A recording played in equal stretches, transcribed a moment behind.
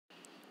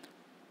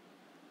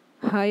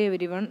Hi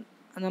everyone.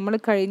 നമ്മൾ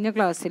കഴിഞ്ഞ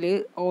ക്ലാസ്സിൽ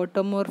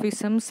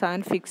ഓട്ടോമോർഫിസംസ്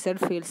ആൻഡ്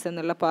ഫിക്സഡ് ഫീൽഡ്സ്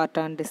എന്നുള്ള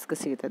പാർട്ടാണ്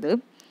ഡിസ്കസ് ചെയ്തത്.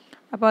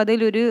 അപ്പോൾ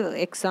അതിലൊരു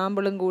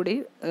എക്സാമ്പിളും കൂടി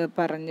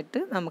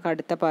പറഞ്ഞിട്ട് നമുക്ക്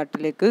അടുത്ത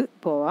പാർട്ടിലേക്ക്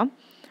പോവാം.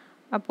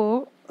 അപ്പോൾ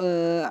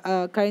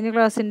കഴിഞ്ഞ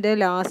ക്ലാസ്സിൻ്റെ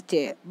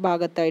ലാസ്റ്റ്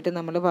ഭാഗത്തായിട്ട്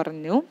നമ്മൾ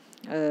പറഞ്ഞു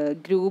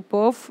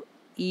group of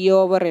E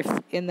over F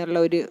എന്നുള്ള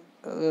ഒരു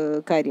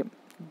കാര്യം.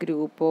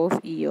 Group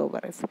of E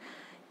over F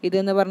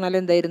ഇതെന്ന് പറഞ്ഞാൽ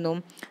എന്തായിരുന്നു?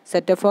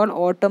 Set of all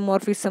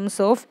ഓട്ടോമോർഫിസംസ്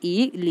of E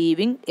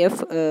living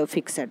F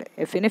fixed.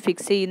 എഫിനെ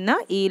ഫിക്സ് ചെയ്യുന്ന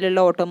ഇയിലുള്ള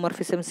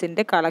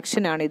ഓട്ടോമോർഫിസംസിൻ്റെ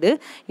കളക്ഷനാണിത്.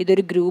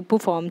 ഇതൊരു ഗ്രൂപ്പ്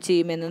ഫോം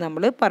ചെയ്യുമെന്ന്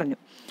നമ്മൾ പറഞ്ഞു.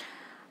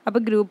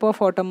 അപ്പോൾ group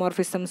of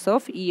ഓട്ടോമോർഫിസംസ്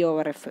of E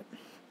over F.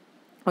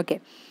 Okay,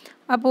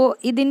 അപ്പോൾ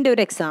ഇതിൻ്റെ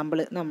ഒരു എക്സാമ്പിൾ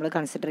നമ്മൾ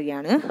കൺസിഡർ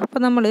ചെയ്യാണ്.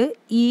 അപ്പോൾ നമ്മൾ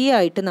ഇ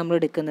ആയിട്ട് നമ്മൾ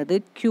എടുക്കുന്നത്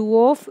ക്യൂ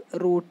ഓഫ്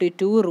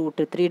 √2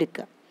 √3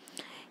 എടുക്കുക.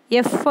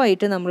 എഫ്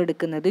ആയിട്ട് നമ്മൾ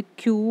എടുക്കുന്നത്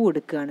ക്യൂ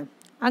എടുക്കുകയാണ്.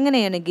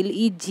 അങ്ങനെയാണെങ്കിൽ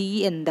ഈ ജി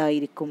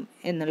എന്തായിരിക്കും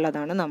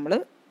എന്നുള്ളതാണ് നമ്മൾ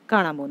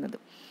കാണാൻ പോകുന്നത്.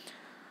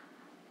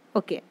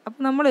 ഓക്കെ,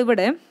 അപ്പോൾ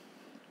നമ്മളിവിടെ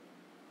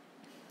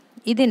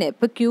ഇതിനെ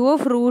ഇപ്പോൾ ക്യൂ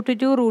ഓഫ്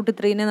 √2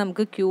 √3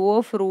 നമുക്ക് ക്യൂ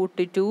ഓഫ്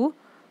 √2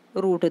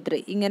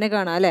 √3 ഇങ്ങനെ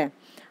കാണാം അല്ലേ?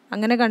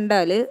 അങ്ങനെ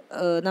കണ്ടാൽ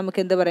നമുക്ക്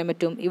എന്ത് പറയാൻ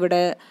പറ്റും?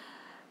 ഇവിടെ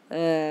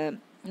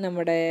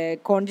നമ്മുടെ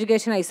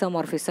കോൺജുഗേഷൻ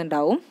ഐസോമോർഫിസം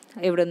ഉണ്ടാവും.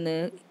 ഇവിടെ നിന്ന്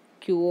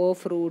ക്യൂ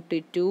ഓഫ്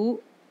 √2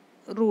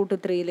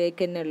 √3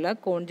 തന്നെയുള്ള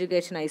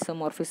കോൺജുഗേഷൻ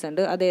ഐസോമോർഫിസം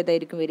ഉണ്ട്.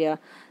 അതേതായിരിക്കും വരിക?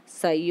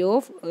 സൈ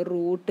ഓഫ്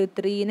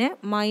 √3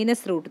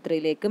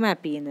 -√3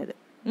 മാപ്പ് ചെയ്യുന്നത്.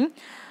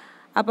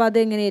 അപ്പോൾ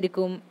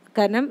അതെങ്ങനെയായിരിക്കും?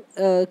 കാരണം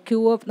ക്യൂ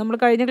ഓഫ് നമ്മൾ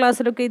കഴിഞ്ഞ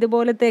ക്ലാസ്സിലൊക്കെ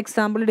ഇതുപോലത്തെ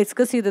എക്സാമ്പിൾ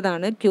ഡിസ്കസ്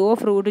ചെയ്തതാണ്. ക്യൂ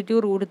ഓഫ്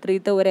 √2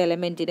 √3 ഒരു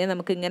എലമെൻറ്റിനെ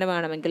നമുക്ക് ഇങ്ങനെ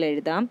വേണമെങ്കിൽ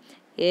എഴുതാം.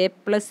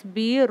 a+b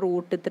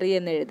 √3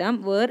 എന്ന് എഴുതാം.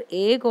 Where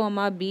a,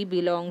 b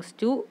belongs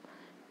to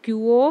Q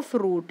of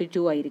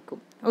 √2 ആയിരിക്കും.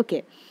 ഓക്കെ,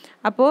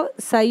 അപ്പോൾ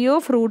സൈ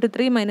ഓഫ്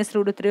 √3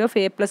 -√3 ഓഫ്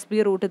a+b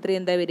 √3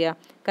 എന്താ വരിക?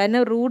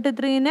 കാരണം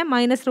 √3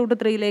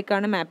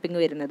 -√3 മാപ്പിംഗ്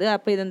വരുന്നത്.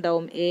 അപ്പോൾ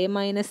ഇതെന്താവും? a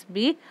 - b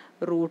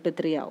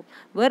 √3 ആവും.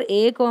 Where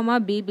a,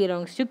 b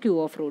belongs to Q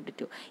of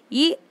 √2.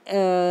 ഈ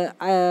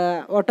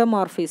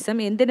ഓട്ടോമോർഫിസം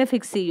എന്തിനെ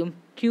ഫിക്സ് ചെയ്യും?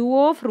 ക്യൂ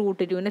ഓഫ്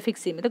 √2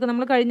 ഫിക്സ് ചെയ്യും. ഇതൊക്കെ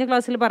നമ്മൾ കഴിഞ്ഞ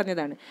ക്ലാസ്സിൽ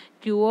പറഞ്ഞതാണ്.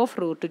 ക്യൂ ഓഫ്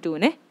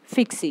 √2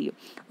 ഫിക്സ് ചെയ്യും.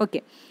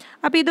 ഓക്കെ,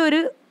 അപ്പോൾ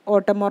ഇതൊരു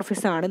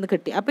ഓട്ടോമോർഫിസം ആണെന്ന്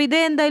കിട്ടി. അപ്പോൾ ഇത്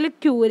എന്തായാലും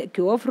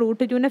ക്യൂ ഓഫ്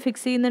 √2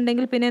 ഫിക്സ്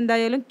ചെയ്യുന്നുണ്ടെങ്കിൽ പിന്നെ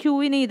എന്തായാലും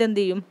ക്യൂവിനെ ഇതെന്ത്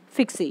ചെയ്യും?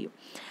 ഫിക്സ് ചെയ്യും.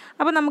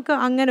 അപ്പോൾ നമുക്ക്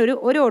അങ്ങനെ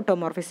ഒരു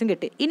ഓട്ടോമോർഫിസം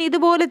കിട്ടി. ഇനി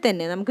ഇതുപോലെ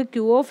തന്നെ നമുക്ക്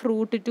ക്യൂ ഓഫ്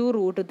 √2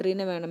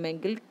 √3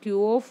 വേണമെങ്കിൽ ക്യൂ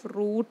ഓഫ്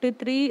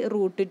 √3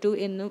 √2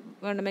 എന്ന്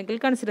വേണമെങ്കിൽ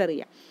കൺസിഡർ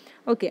ചെയ്യാം.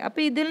 ഓക്കെ,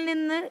 അപ്പോൾ ഇതിൽ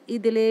നിന്ന്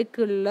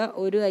ഇതിലേക്കുള്ള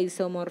ഒരു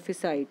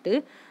ഐസോമോർഫിസം ആയിട്ട്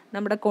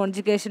നമ്മുടെ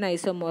കോൺജുഗേഷൻ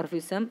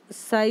ഐസോമോർഫിസം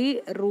സൈ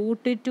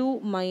 √2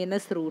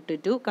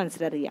 -√2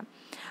 കൺസിഡർ ചെയ്യാം.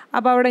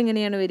 അപ്പോൾ അവിടെ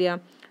എങ്ങനെയാണ് വരിക?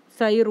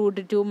 സൈ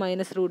 √2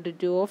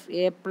 -√2 of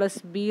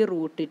a+b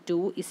 √2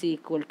 is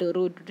equal to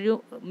 √2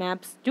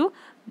 maps to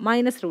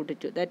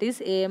 -√2, that is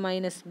a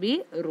 - b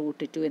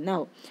 √2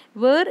 എന്നാവും.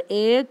 Where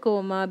a,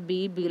 b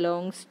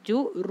belongs to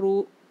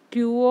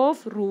Q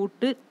of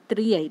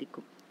 √3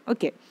 ആയിരിക്കും.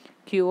 Okay,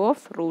 Q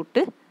of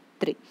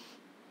 √3.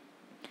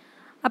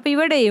 അപ്പോൾ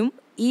ഇവിടെയും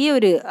ഈ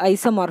ഒരു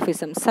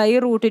ഐസോമോർഫിസം സൈ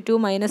 √2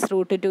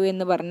 -√2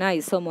 എന്ന് പറഞ്ഞ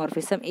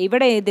ഐസോമോർഫിസം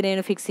ഇവിടെ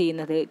ഏതിനെയാണ് ഫിക്സ്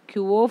ചെയ്യുന്നത്?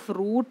 ക്യൂ ഓഫ്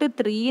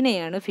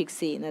 √3 ഫിക്സ്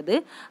ചെയ്യുന്നത്.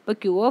 അപ്പോൾ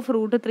ക്യൂ ഓഫ്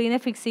 √3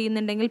 ഫിക്സ്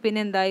ചെയ്യുന്നുണ്ടെങ്കിൽ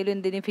പിന്നെ എന്തായാലും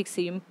എന്തിനേയും ഫിക്സ്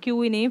ചെയ്യും?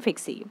 ക്യൂവിനെയും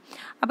ഫിക്സ് ചെയ്യും.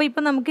 അപ്പോൾ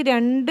ഇപ്പം നമുക്ക്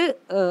രണ്ട്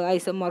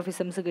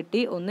ഐസോമോർഫിസംസ്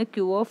കിട്ടി. ഒന്ന്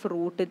ക്യൂ ഓഫ്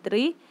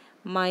 √3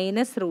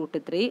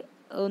 -√3,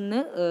 ഒന്ന്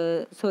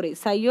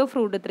സൈ ഓഫ്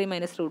 √3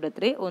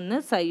 -√3, ഒന്ന്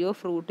സൈ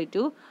ഓഫ്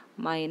 √2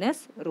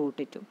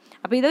 -√2.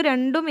 അപ്പോൾ ഇത്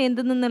രണ്ടും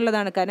എന്തിൽ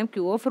നിന്നുള്ളതാണ്? കാരണം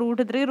ക്യൂ ഓഫ്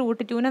 √3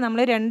 √2 നമ്മൾ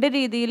രണ്ട്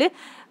രീതിയിൽ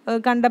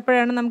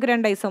കണ്ടപ്പോഴാണ് നമുക്ക്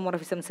രണ്ട്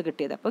ഐസോമോർഫിസംസ്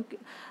കിട്ടിയത്. അപ്പോൾ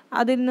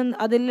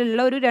അതിലുള്ള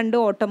ഒരു രണ്ട്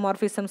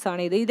ഓട്ടോമോർഫിസംസ്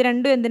ആണ് ഇത്. ഇത്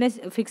രണ്ടും എന്തിനെ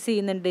ഫിക്സ്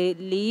ചെയ്യുന്നുണ്ട്?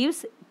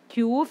 ലീവ്സ്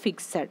ക്യൂ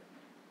ഫിക്സഡ്,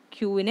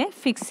 ക്യൂവിനെ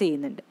ഫിക്സ്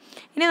ചെയ്യുന്നുണ്ട്.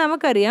 ഇനി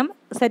നമുക്കറിയാം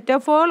സെറ്റ്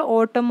ഓഫ് ഓൾ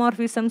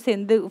ഓട്ടോമോർഫിസംസ്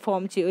എന്ത്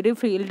ഫോം ചെയ്യും? ഒരു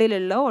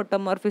ഫീൽഡിലുള്ള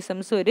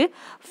ഓട്ടോമോർഫിസംസ് ഒരു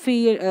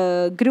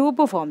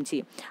ഗ്രൂപ്പ് ഫോം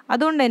ചെയ്യും.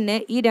 അതുകൊണ്ട് തന്നെ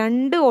ഈ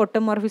രണ്ട്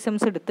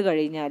ഓട്ടോമോർഫിസംസ് എടുത്തു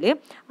കഴിഞ്ഞാൽ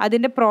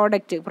അതിൻ്റെ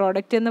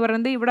പ്രോഡക്റ്റ് എന്ന്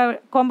പറയുന്നത് ഇവിടെ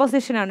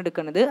കോമ്പോസിഷനാണ്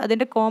എടുക്കുന്നത്.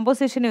 അതിൻ്റെ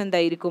കോമ്പോസിഷൻ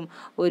എന്തായിരിക്കും?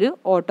 ഒരു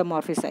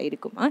ഓട്ടോമോർഫിസം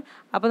ആയിരിക്കും.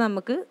 അപ്പോൾ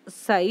നമുക്ക്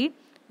സൈ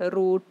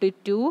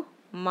 √2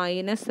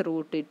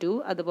 -√2,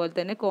 അതുപോലെ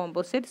തന്നെ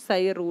കോമ്പോസിറ്റ്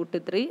സൈ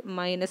 √3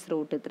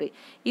 -√3,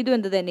 ഇതും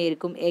എന്ത്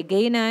തന്നെയായിരിക്കും?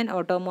 Again an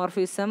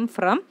automorphism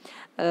from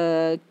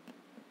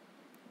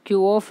Q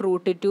of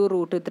 √2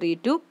 √3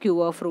 to Q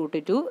of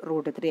 √2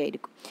 √3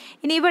 ആയിരിക്കും.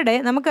 ഇനി ഇവിടെ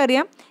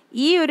നമുക്കറിയാം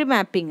ഈ ഒരു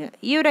മാപ്പിംഗ്,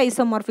 ഈ ഒരു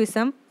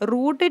ഐസോമോർഫിസം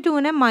 √2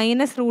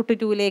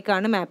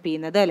 -√2 മാപ്പ്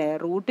ചെയ്യുന്നത് അല്ലേ?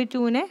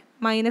 √2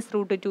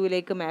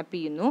 -√2 മാപ്പ്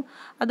ചെയ്യുന്നു.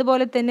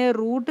 അതുപോലെ തന്നെ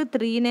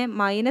 √3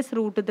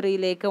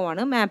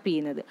 -√3 മാപ്പ്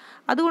ചെയ്യുന്നത്.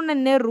 അതുകൊണ്ട്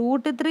തന്നെ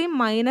 √3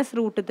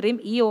 -√3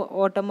 ഈ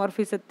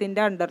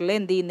ഓട്ടോമോർഫിസത്തിൻ്റെ അണ്ടറിൽ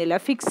എന്ത് ചെയ്യുന്നില്ല?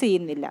 ഫിക്സ്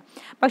ചെയ്യുന്നില്ല.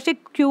 പക്ഷേ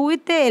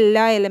ക്യൂവിത്തെ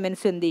എല്ലാ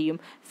എലമെൻസും എന്ത് ചെയ്യും?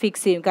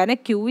 ഫിക്സ് ചെയ്യും. കാരണം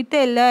ക്യൂവിത്തെ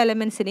എല്ലാ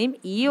എലമെൻസിനെയും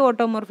ഈ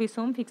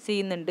ഓട്ടോമോർഫിസവും ഫിക്സ്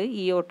ചെയ്യുന്നുണ്ട്,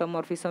 ഈ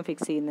ഓട്ടോമോർഫിസവും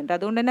ഫിക്സ് ചെയ്യുന്നുണ്ട്.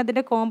 അതുകൊണ്ട് തന്നെ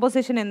അതിൻ്റെ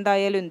കോമ്പോസിഷൻ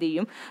എന്തായാലും എന്ത്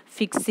ചെയ്യും?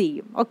 ഫിക്സ്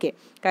ചെയ്യും. ഓക്കെ,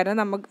 കാരണം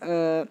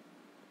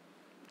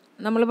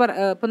നമ്മൾ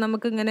ഇപ്പോൾ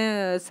നമുക്കിങ്ങനെ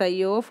psi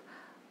of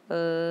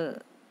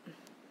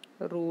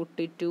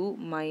 √2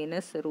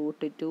 minus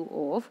 √2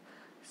 of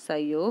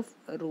psi of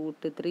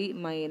 √3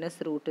 minus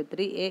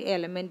 √3 A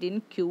element in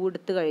Q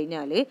എടുത്തു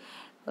കഴിഞ്ഞാൽ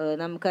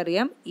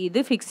നമുക്കറിയാം ഇത്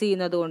ഫിക്സ്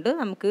ചെയ്യുന്നത് കൊണ്ട്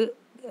നമുക്ക്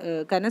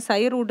കാരണം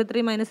psi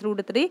 √3 മൈനസ്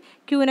 √3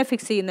 ക്യൂവിനെ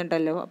ഫിക്സ്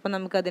ചെയ്യുന്നുണ്ടല്ലോ. അപ്പോൾ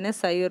നമുക്കതിനെ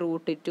psi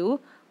 √2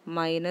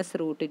 മൈനസ്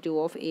 √2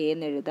 ഓഫ് എ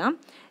എന്ന് എഴുതാം.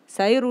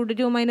 psi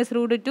 √2 മൈനസ്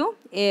 √2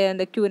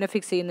 എന്താ ക്യൂവിനെ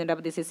ഫിക്സ് ചെയ്യുന്നുണ്ട്.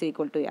 അപ്പോൾ this is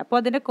equal to A. അപ്പോൾ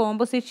അതിൻ്റെ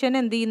കോമ്പോസിഷൻ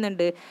എന്ത്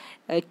ചെയ്യുന്നുണ്ട്,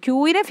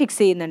 ക്യൂവിനെ ഫിക്സ്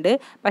ചെയ്യുന്നുണ്ട്.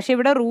 പക്ഷേ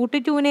ഇവിടെ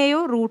 √2നെയോ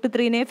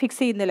 √3നെയോ ഫിക്സ്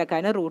ചെയ്യുന്നില്ല.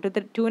 കാരണം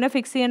 √2നെ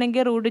ഫിക്സ്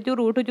ചെയ്യണമെങ്കിൽ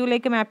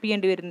 √2 മാപ്പ്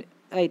ചെയ്യേണ്ടി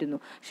ആയിരുന്നു.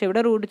 പക്ഷേ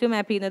ഇവിടെ √2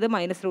 മാപ്പ് ചെയ്യുന്നത്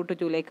മൈനസ്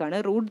 √2ലേക്കാണ്.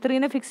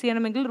 √3നെ ഫിക്സ്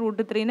ചെയ്യണമെങ്കിൽ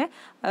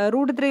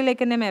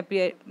 √3ലേക്ക് തന്നെ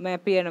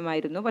മാപ്പ്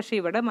ചെയ്യണമായിരുന്നു. പക്ഷേ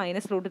ഇവിടെ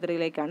മൈനസ്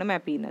 √3ലേക്കാണ്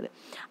മാപ്പ് ചെയ്യുന്നത്.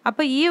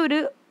 അപ്പോൾ ഈ ഒരു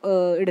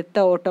എടുത്ത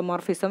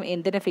ഓട്ടോമോർഫിസം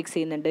എന്തിനെ ഫിക്സ്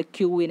ചെയ്യുന്നുണ്ട്,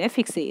 ക്യൂവിനെ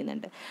ഫിക്സ്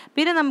ചെയ്യുന്നുണ്ട്.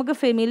 പിന്നെ നമുക്ക്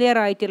ഫെമിലിയർ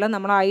ആയിട്ടുള്ള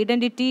നമ്മൾ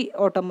ഐഡൻറ്റിറ്റി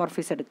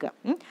ഓട്ടോമോർഫിസം എടുക്കുക.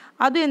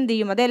 അത് എന്ത്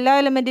ചെയ്യും, അത് എല്ലാ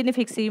എലമെൻറ്റിനും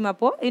ഫിക്സ് ചെയ്യും.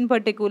 അപ്പോൾ ഇൻ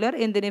പെർട്ടിക്കുലർ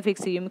എന്തിനെ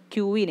ഫിക്സ് ചെയ്യും,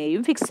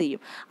 ക്യൂവിനെയും ഫിക്സ്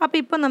ചെയ്യും. അപ്പോൾ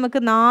ഇപ്പം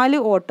നമുക്ക്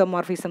 4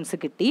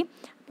 ഓട്ടോമോർഫിസംസ് കിട്ടി.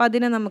 അപ്പോൾ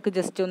അതിനെ നമുക്ക്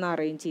ജസ്റ്റ് ഒന്ന്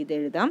അറേഞ്ച് ചെയ്ത്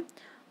എഴുതാം.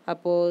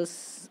 അപ്പോൾ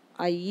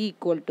ഐ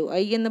ഈക്വൽ ടു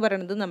ഐ എന്ന്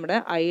പറയുന്നത് നമ്മുടെ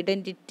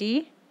ഐഡൻറ്റിറ്റി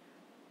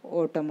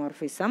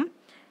ഓട്ടോമോർഫിസം.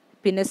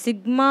 പിന്നെ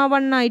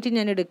σ1 ആയിട്ട്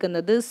ഞാൻ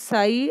എടുക്കുന്നത്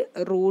psi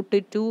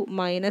 √2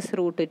 മൈനസ്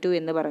 √2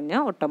 എന്ന് പറഞ്ഞ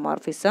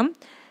ഓട്ടോമോർഫിസം.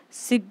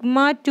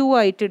 σ2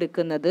 ആയിട്ട്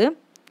എടുക്കുന്നത്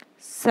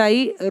psi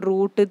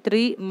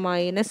 √3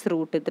 മൈനസ്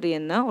 √3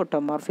 എന്ന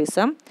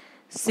ഓട്ടോമോർഫിസം.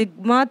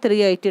 σ3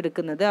 ആയിട്ട്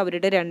എടുക്കുന്നത്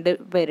അവരുടെ 2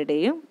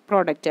 പേരുടെയും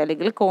പ്രോഡക്റ്റ്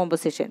അല്ലെങ്കിൽ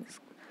composition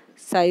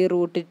psi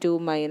 √2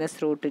 minus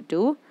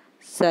 √2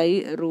 psi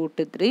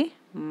 √3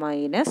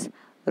 minus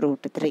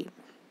 √3.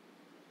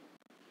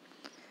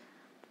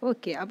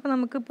 Okay, അപ്പോൾ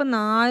നമുക്കിപ്പോൾ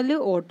 4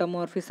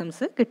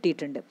 ഓട്ടോമോർഫിസംസ്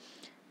കിട്ടിയിട്ടുണ്ട്.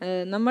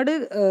 നമ്മൾ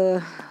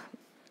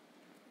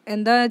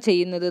എന്താ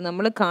ചെയ്യുന്നത്,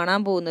 നമ്മൾ കാണാൻ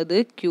പോകുന്നത്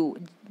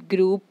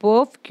group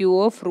of Q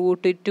of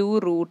 √2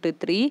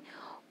 √3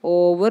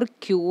 over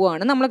Q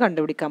ആണ് നമ്മൾ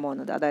കണ്ടുപിടിക്കാൻ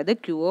പോകുന്നത്. അതായത്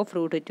Q of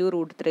 √2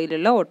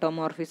 √3യിലുള്ള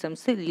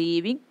ഓട്ടോമോർഫിസംസ്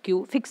living Q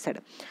fixed.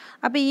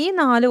 അപ്പോൾ ഈ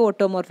 4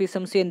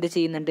 ഓട്ടോമോർഫിസംസ് എന്ത്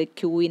ചെയ്യുന്നുണ്ട്,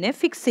 ക്യൂവിനെ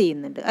ഫിക്സ്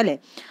ചെയ്യുന്നുണ്ട് അല്ലേ.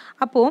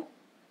 അപ്പോൾ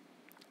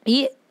ഈ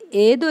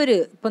ഏതൊരു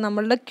ഇപ്പോൾ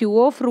നമ്മളുടെ ക്യൂ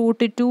ഓഫ്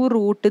 √2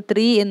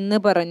 √3 എന്ന്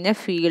പറഞ്ഞ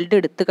ഫീൽഡ്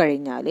എടുത്തു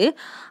കഴിഞ്ഞാൽ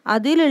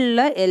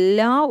അതിലുള്ള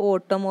എല്ലാ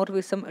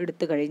ഓട്ടോമോർഫിസം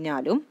എടുത്തു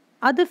കഴിഞ്ഞാലും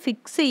അത്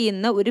ഫിക്സ്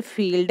ചെയ്യുന്ന ഒരു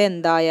ഫീൽഡ്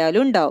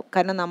എന്തായാലും ഉണ്ടാവും.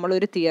 കാരണം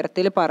നമ്മളൊരു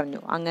തിയറത്തിൽ പറഞ്ഞു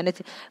അങ്ങനെ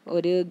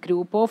ഒരു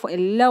ഗ്രൂപ്പ് ഓഫ്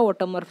എല്ലാ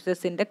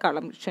ഓട്ടോമോർഫിസത്തിൻ്റെ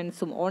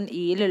കളക്ഷൻസും ഓൺ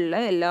ഇയിലുള്ള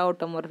എല്ലാ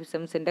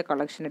ഓട്ടോമോർഫിസംസിൻ്റെ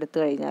കളക്ഷൻ എടുത്തു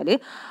കഴിഞ്ഞാൽ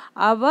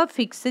അവ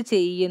ഫിക്സ്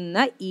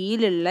ചെയ്യുന്ന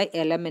ഇയിലുള്ള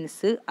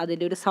എലമെൻറ്റ്സ്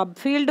അതിൻ്റെ ഒരു സബ്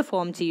ഫീൽഡ്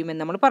ഫോം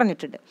ചെയ്യുമെന്ന് നമ്മൾ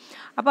പറഞ്ഞിട്ടുണ്ട്.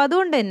 അപ്പോൾ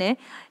അതുകൊണ്ട് തന്നെ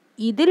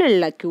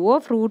ഇതിലുള്ള ക്യൂ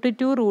ഓഫ്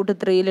 √2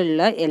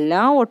 √3യിലുള്ള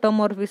എല്ലാ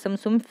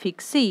ഓട്ടോമോർഫിസംസും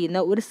ഫിക്സ് ചെയ്യുന്ന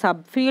ഒരു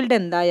സബ് ഫീൽഡ്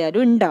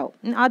എന്തായാലും ഉണ്ടാവും.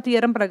 ആ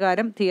തിയറം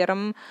പ്രകാരം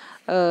തിയറം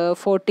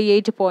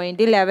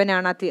 48.11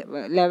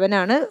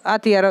 ആണ് ആ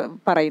തിയറം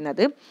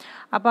പറയുന്നത്.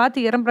 അപ്പോൾ ആ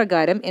തിയറം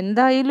പ്രകാരം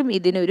എന്തായാലും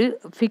ഇതിനൊരു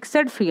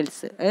fixed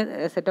fields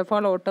set of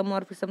all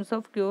ഓട്ടോമോർഫിസംസ്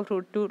of Q of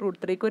 √2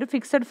 √3ക്ക് ഒരു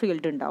ഫിക്സഡ്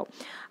ഫീൽഡ് ഉണ്ടാവും.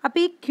 അപ്പോൾ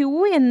ഈ ക്യൂ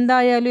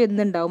എന്തായാലും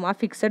എന്തുണ്ടാവും, ആ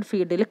ഫിക്സഡ്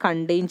ഫീൽഡിൽ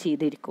കണ്ടെയ്ൻ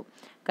ചെയ്തിരിക്കും.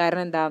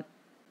 കാരണം എന്താ,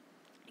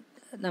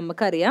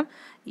 നമുക്കറിയാം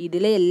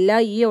ഇതിലെ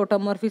ഈ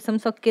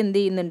ഓട്ടോമോർഫിസംസ് ഒക്കെ എന്ത്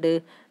ചെയ്യുന്നുണ്ട്,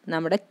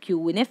 നമ്മുടെ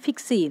ക്യൂവിനെ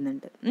ഫിക്സ്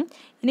ചെയ്യുന്നുണ്ട്.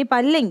 ഇനിയിപ്പോൾ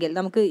അല്ലെങ്കിൽ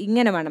നമുക്ക്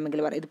ഇങ്ങനെ വേണമെങ്കിൽ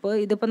പറയാം,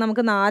 ഇതിപ്പോൾ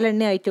നമുക്ക്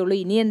 4 ആയിട്ടുള്ളൂ,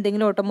 ഇനി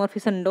എന്തെങ്കിലും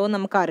ഓട്ടോമോർഫിസം ഉണ്ടോ എന്ന്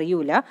നമുക്ക്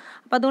അറിയൂല.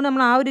 അപ്പോൾ അതുകൊണ്ട്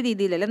നമ്മൾ ആ ഒരു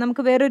രീതിയിലല്ല,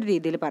 നമുക്ക് വേറൊരു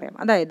രീതിയിൽ പറയാം.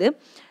 അതായത്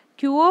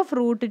ക്യൂ ഓഫ്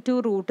 √2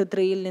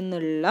 √3യിൽ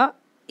നിന്നുള്ള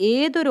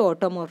ഏതൊരു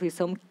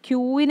ഓട്ടോമോർഫിസം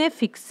ക്യൂവിനെ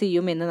ഫിക്സ്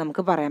ചെയ്യും എന്ന്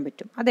നമുക്ക് പറയാൻ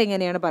പറ്റും.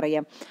 അതെങ്ങനെയാണ്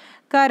പറയാം,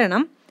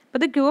 കാരണം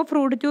അപ്പോൾ ഇത് ക്യൂ ഓഫ്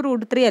 √2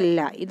 √3 അല്ല,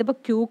 ഇതിപ്പോൾ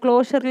ക്യൂ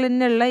ക്ലോഷറിൽ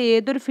നിന്നുള്ള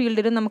ഏതൊരു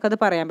ഫീൽഡിലും നമുക്കത്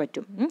പറയാൻ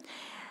പറ്റും.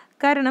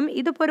 കാരണം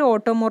ഇതിപ്പോൾ ഒരു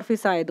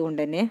ഓട്ടോമോർഫിസ് ആയതുകൊണ്ട്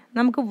തന്നെ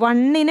നമുക്ക്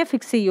 1നെ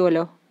ഫിക്സ്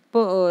ചെയ്യുമല്ലോ.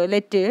 ഇപ്പോൾ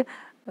let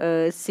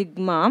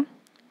sigma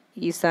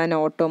is an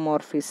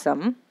automorphism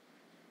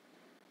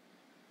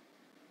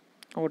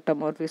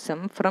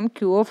from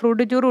Q of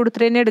 √2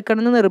 √3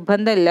 എടുക്കണമെന്ന്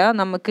നിർബന്ധമല്ല,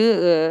 നമുക്ക്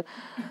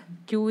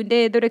ക്യൂവിൻ്റെ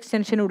ഏതൊരു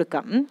എക്സ്റ്റൻഷനും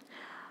എടുക്കാം.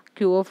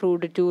 ക്യൂ ഓഫ്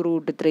 √2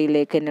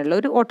 √3യിലേക്ക് തന്നെയുള്ള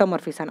ഒരു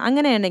ഓട്ടോമോർഫിസാണ്.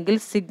 അങ്ങനെയാണെങ്കിൽ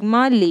sigma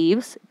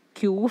leaves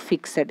Q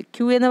fixed.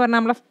 Q എന്ന് പറഞ്ഞാൽ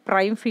നമ്മളെ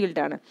പ്രൈം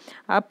ഫീൽഡാണ്.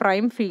 ആ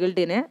പ്രൈം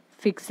ഫീൽഡിനെ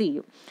ഫിക്സ്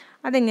ചെയ്യും.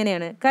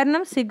 അതെങ്ങനെയാണ്,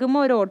 കാരണം സിഗ്മ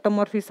ഒരു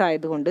ഓട്ടോമോർഫിസ്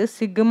ആയതുകൊണ്ട്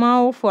സിഗ്മ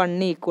ഓഫ് 1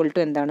 ഈക്വൽ ടു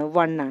എന്താണ്,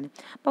 1 ആണ്.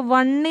 അപ്പോൾ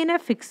 1നെ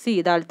ഫിക്സ്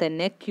ചെയ്താൽ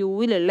തന്നെ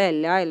ക്യൂവിലുള്ള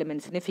എല്ലാ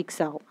എലമെൻസിനും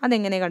ഫിക്സ് ആകും.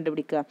 അതെങ്ങനെ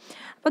കണ്ടുപിടിക്കുക,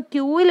 അപ്പോൾ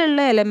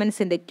ക്യൂവിലുള്ള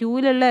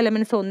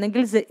എലമെൻറ്റ്സ്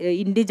ഒന്നെങ്കിൽ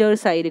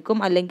ഇൻറ്റിജേഴ്സ് ആയിരിക്കും,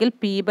 അല്ലെങ്കിൽ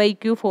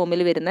P/Q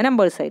ഫോമിൽ വരുന്ന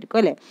നമ്പേഴ്സ് ആയിരിക്കും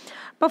അല്ലേ.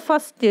 അപ്പോൾ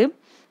first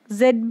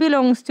Z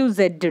belongs to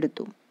Z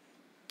എടുത്തു,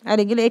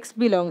 അല്ലെങ്കിൽ X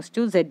ബിലോങ്സ്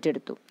ടു Z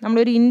എടുത്തു.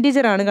 നമ്മളൊരു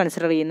ഇൻറ്റിജറാണ്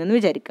കൺസിഡർ ചെയ്യുന്നതെന്ന്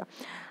വിചാരിക്കുക.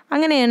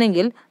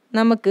 അങ്ങനെയാണെങ്കിൽ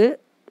നമുക്ക്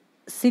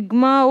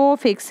സിഗ്മ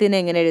ഓഫ് എക്സിനെ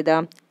എങ്ങനെ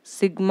എഴുതാം,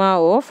 സിഗ്മ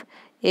ഓഫ്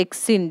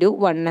എക്സ് ഇൻറ്റു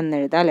 1 എന്ന്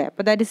എഴുതാം അല്ലേ.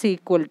 അപ്പോൾ that is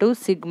equal to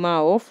sigma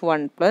of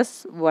 1 +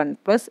 1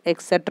 +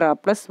 etcetera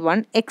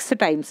 +1 X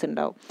times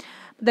ഉണ്ടാവും.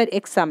 that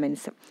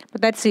examines.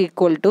 But that's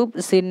equal to,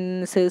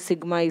 since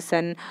sigma is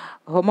an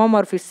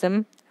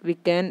homomorphism, we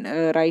can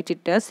write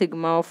it as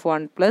sigma of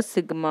 1 +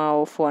 sigma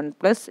of 1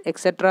 +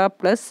 etc.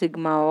 +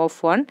 sigma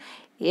of 1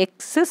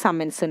 X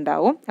summons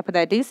ഉണ്ടാവും. അപ്പോൾ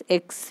that is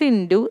X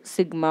into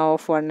sigma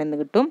of 1 എന്ന്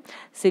കിട്ടും.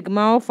 Sigma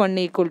of 1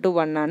 equal to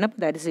 1 ആണ്.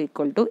 അപ്പോൾ that is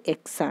equal to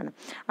X ആണ്.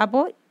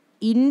 അപ്പോൾ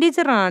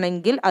integer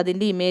ആണെങ്കിൽ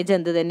അതിൻ്റെ ഇമേജ്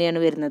എന്ത് തന്നെയാണ്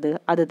വരുന്നത്?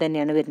 അത്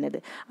തന്നെയാണ് വരുന്നത്.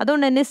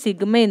 അതുകൊണ്ട് തന്നെ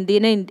സിഗ്മ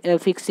എന്തിനെ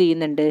ഫിക്സ്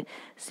ചെയ്യുന്നുണ്ട്?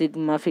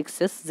 സിഗ്മ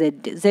ഫിക്സസ്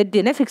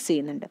സെഡിനെ ഫിക്സ്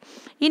ചെയ്യുന്നുണ്ട്.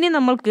 ഇനി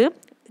നമ്മൾക്ക്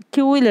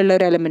ക്യൂയിലുള്ള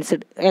ഒരു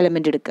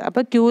എലമെൻറ്റ് എടുക്കുക.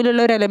 അപ്പോൾ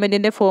ക്യൂയിലുള്ള ഒരു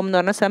എലമെൻറ്റിൻ്റെ ഫോം എന്ന്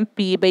പറഞ്ഞാൽ സം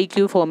പി ബൈ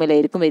ക്യൂ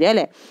ഫോമിലായിരിക്കും വരിക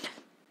അല്ലേ?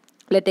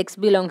 let x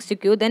belongs to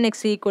q, then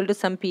x equal to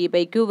some p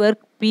by q where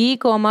p,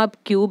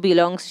 q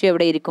belongs to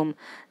എവിടെ ആയിരിക്കും?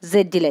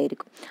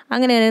 സെഡിലായിരിക്കും.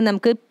 അങ്ങനെയാണെങ്കിൽ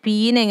നമുക്ക്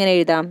പീനെ എങ്ങനെ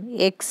എഴുതാം?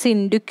 എക്സ്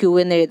ഇൻറ്റു ക്യൂ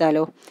എന്ന്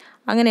എഴുതാലോ.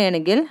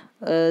 അങ്ങനെയാണെങ്കിൽ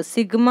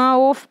സിഗ്മ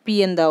ഓഫ് പി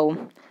എന്താവും?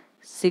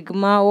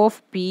 Sigma of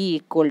P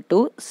equal to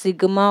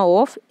sigma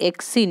of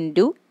X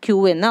into Q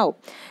എന്നാവും.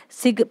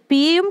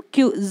 പിയും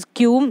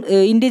ക്യൂവും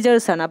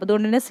ഇൻഡിജേഴ്സാണ്. അപ്പോൾ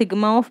അതുകൊണ്ട് തന്നെ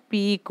sigma of P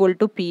equal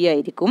to P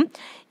ആയിരിക്കും.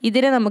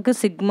 ഇതിനെ നമുക്ക്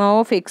sigma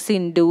of X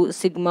into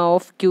sigma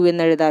of Q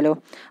എന്ന് എഴുതാലോ.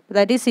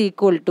 That is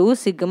equal to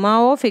sigma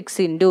of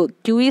X into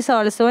Q is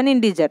also an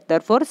integer,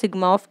 therefore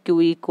sigma of Q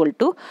equal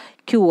to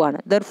Q ആണ്.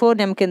 Therefore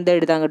നമുക്ക് എന്ത്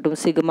എഴുതാൻ കിട്ടും?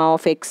 Sigma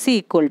of X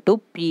equal to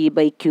P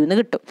by Q എന്ന്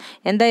കിട്ടും.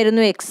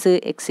 എന്തായിരുന്നു X?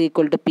 X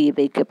equal to P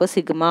by Q. അപ്പോൾ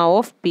sigma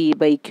of P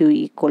by Q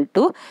equal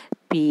to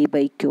P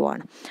by Q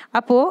ആണ്.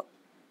 അപ്പോൾ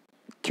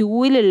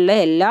ക്യൂവിലുള്ള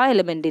എല്ലാ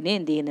എലമെൻറ്റിനെയും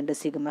എന്ത് ചെയ്യുന്നുണ്ട്?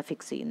 സിഗ്മ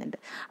ഫിക്സ് ചെയ്യുന്നുണ്ട്.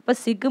 അപ്പോൾ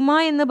സിഗ്മ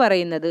എന്ന്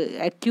പറയുന്നത്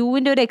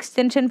ക്യൂവിൻ്റെ ഒരു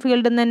എക്സ്റ്റൻഷൻ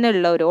ഫീൽഡിൽ തന്നെ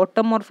ഉള്ള ഒരു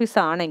ഓട്ടോമോർഫിസ്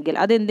ആണെങ്കിൽ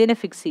അതെന്തിനെ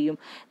ഫിക്സ് ചെയ്യും?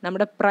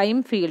 നമ്മുടെ പ്രൈം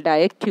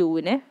ഫീൽഡായ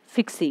ക്യൂവിനെ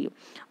ഫിക്സ് ചെയ്യും.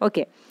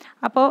 ഓക്കെ,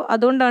 അപ്പോൾ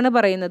അതുകൊണ്ടാണ്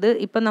പറയുന്നത്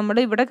ഇപ്പം നമ്മൾ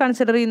ഇവിടെ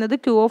കൺസിഡർ ചെയ്യുന്നത്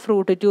ക്യൂ ഓഫ്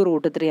റൂട്ട് 2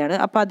 റൂട്ട് 3 ആണ്.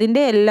 അപ്പോൾ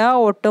അതിൻ്റെ എല്ലാ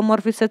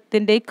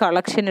ഓട്ടോമോർഫിസത്തിൻ്റെയും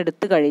കളക്ഷൻ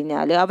എടുത്തു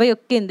കഴിഞ്ഞാൽ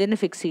അവയൊക്കെ എന്തിനെ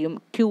ഫിക്സ് ചെയ്യും?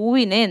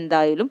 ക്യൂവിനെ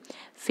എന്തായാലും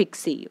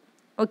ഫിക്സ് ചെയ്യും.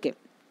 ഓക്കെ,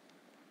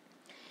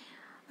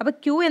 അപ്പോൾ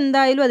ക്യൂ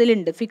എന്തായാലും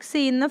അതിലുണ്ട്. ഫിക്സ്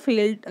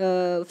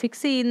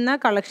ചെയ്യുന്ന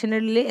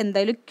കളക്ഷനിൽ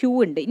എന്തായാലും ക്യൂ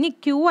ഉണ്ട്. ഇനി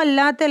ക്യൂ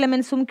അല്ലാത്ത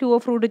എലമെൻസും ക്യൂ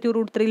ഓഫ് റൂട്ട് 2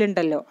 റൂട്ട് 3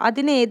 ഉണ്ടല്ലോ,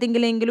 അതിനെ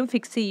ഏതെങ്കിലും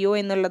ഫിക്സ് ചെയ്യുമോ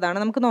എന്നുള്ളതാണ്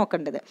നമുക്ക്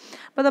നോക്കേണ്ടത്.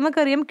 അപ്പോൾ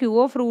നമുക്കറിയാം Q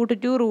of root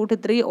 2 root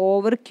 3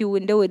 over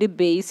ക്യൂവിൻ്റെ ഒരു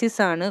ബേസിസ്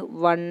ആണ്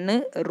 1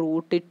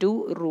 റൂട്ട് 2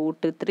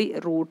 റൂട്ട് 3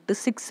 റൂട്ട്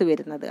 6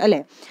 വരുന്നത്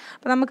അല്ലേ?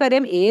 അപ്പോൾ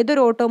നമുക്കറിയാം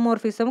ഏതൊരു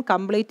ഓട്ടോമോർഫിസം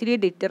കംപ്ലീറ്റ്ലി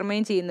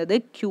ഡിറ്റർമൈൻ ചെയ്യുന്നത്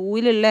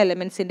ക്യൂവിലുള്ള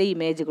എലമെൻസിൻ്റെ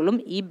ഇമേജുകളും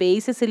ഈ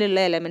ബേസിസിലുള്ള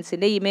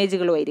എലമെൻസിൻ്റെ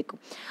ഇമേജുകളും ആയിരിക്കും.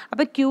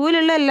 അപ്പോൾ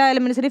ക്യൂവിലുള്ള എല്ലാ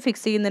എലമെൻസിനെ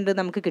ഫിക്സ് ചെയ്യുന്നുണ്ട്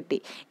നമുക്ക് കിട്ടി.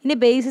 ഇനി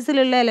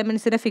ബേസിസിലുള്ള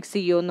എലമെൻസിനെ ഫിക്സ്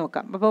ചെയ്യുമോ എന്ന്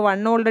നോക്കാം. അപ്പോൾ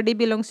 1 ഓൾറെഡി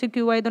ബിലോങ്സ് ടു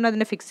ക്യൂ ആയതുകൊണ്ട്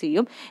അതിനെ ഫിക്സ്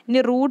ചെയ്യും. ഇനി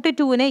റൂട്ട്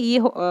 2നെ ഈ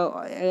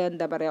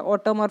എന്താ പറയുക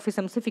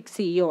ഓട്ടോമോർഫിസംസ് ഫിക്സ്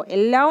ചെയ്യുമോ?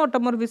 എല്ലാ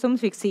ഓട്ടോമോർഫിസവും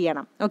ഫിക്സ്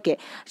ചെയ്യണം. ഓക്കെ,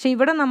 പക്ഷെ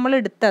ഇവിടെ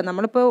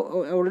നമ്മളിപ്പോൾ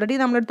ഓൾറെഡി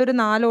നമ്മളെടുത്തൊരു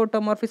 4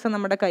 ഓട്ടോമോർഫിസം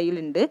നമ്മുടെ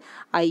കയ്യിലുണ്ട്.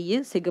 I,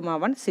 sigma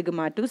 1,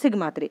 sigma 2,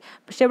 sigma 3.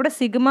 പക്ഷെ ഇവിടെ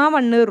സിഗ്മ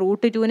 1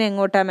 റൂട്ട് 2നെ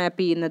എങ്ങോട്ടാണ്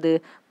മാപ്പ് ചെയ്യുന്നത്?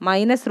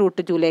 മൈനസ്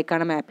റൂട്ട്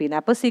 2ലേക്കാണ് മാപ്പ്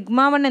ചെയ്യുന്നത്. അപ്പോൾ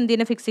സിഗ്മ 1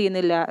 എന്തിനെ ഫിക്സ്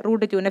ചെയ്യുന്നില്ല?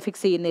 റൂട്ട് 2നെ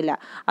ഫിക്സ് ചെയ്യുന്നില്ല.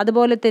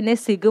 അതുപോലെ തന്നെ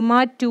സിഗ്മ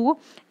 2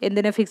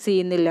 എന്തിനെ ഫിക്സ്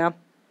ചെയ്യുന്നില്ല?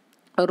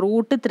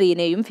 റൂട്ട്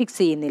 3നെയും ഫിക്സ്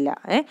ചെയ്യുന്നില്ല.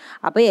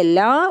 അപ്പോൾ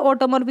എല്ലാ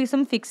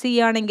ഓട്ടോമോർഫിസും ഫിക്സ്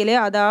ചെയ്യുകയാണെങ്കിൽ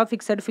അത്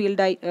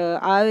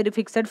ആ ഒരു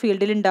ഫിക്സഡ്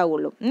ഫീൽഡിൽ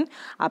ഉണ്ടാവുള്ളൂ.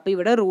 അപ്പോൾ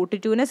ഇവിടെ റൂട്ട്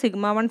 2നെ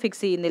സിഗ്മ 1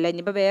 ഫിക്സ് ചെയ്യുന്നില്ല.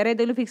 ഇനിയിപ്പോൾ വേറെ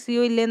ഏതെങ്കിലും ഫിക്സ്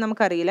ചെയ്യോ ഇല്ലേ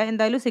നമുക്കറിയില്ല.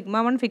 എന്തായാലും സിഗ്മ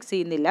 1 ഫിക്സ്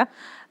ചെയ്യുന്നില്ല.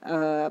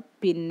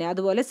 പിന്നെ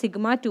അതുപോലെ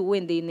സിഗ്മ 2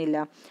 എന്ത് ചെയ്യുന്നില്ല?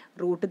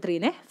 റൂട്ട്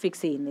 3നെ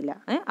ഫിക്സ് ചെയ്യുന്നില്ല.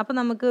 അപ്പോൾ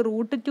നമുക്ക്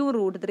റൂട്ട് 2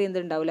 റൂട്ട് 3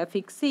 എന്തുണ്ടാവില്ല?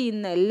 ഫിക്സ്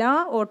ചെയ്യുന്ന എല്ലാ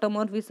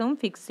ഓട്ടോമോർഫിസും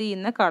ഫിക്സ്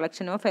ചെയ്യുന്ന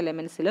കളക്ഷൻ ഓഫ്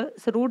എലമെൻസിൽ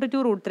റൂട്ട്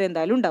 2 റൂട്ട് 3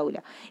 എന്തായാലും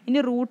ഉണ്ടാവില്ല.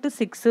 ഇനി റൂട്ട്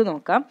 6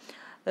 നോക്കാം.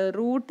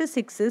 റൂട്ട്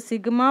 6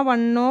 സിഗ്മ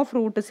 1 ഓഫ്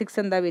റൂട്ട് 6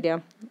 എന്താ വരിക?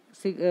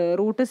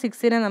 റൂട്ട്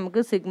 6നെ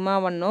നമുക്ക് sigma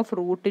 1 of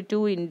root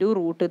 2 into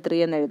root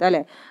 3 എന്ന് എഴുതാം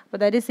അല്ലേ?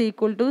 അപ്പോൾ that is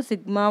equal to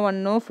sigma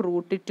 1 of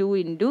root 2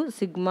 into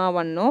sigma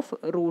 1 of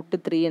root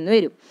 3 എന്ന്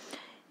വരും.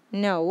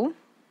 Now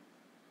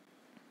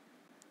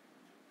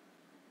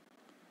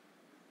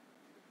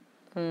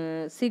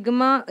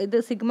sigma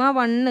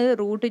 1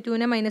 root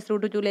 2നെ minus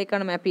root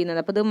 2ലേക്കാണ് മാപ്പ് ചെയ്യുന്നത്.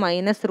 അപ്പോൾ ഇത്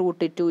minus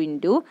root 2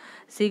 into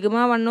sigma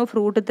 1 of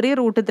root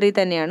 3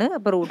 തന്നെയാണ്.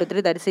 അപ്പോൾ root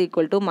 3 that is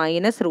equal to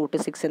minus root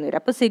 6 എന്ന് വരും.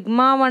 അപ്പോൾ സിഗ്മ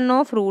 1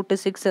 ഓഫ് റൂട്ട്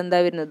 6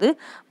 എന്താ വരുന്നത്?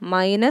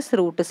 മൈനസ്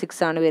റൂട്ട്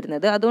 6 ആണ്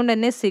വരുന്നത്. അതുകൊണ്ട്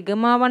തന്നെ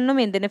സിഗ്മ 1ഉം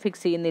എന്തിനെ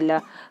ഫിക്സ്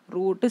ചെയ്യുന്നില്ല?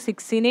 റൂട്ട്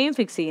 6നെയും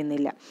ഫിക്സ്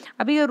ചെയ്യുന്നില്ല.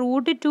 അപ്പോൾ ഈ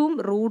റൂട്ട് 2ഉം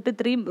റൂട്ട്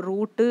 3ഉം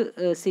റൂട്ട്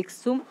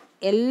 6ഉം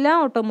എല്ലാ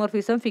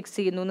ഓട്ടോമോർഫിസം ഫിക്സ്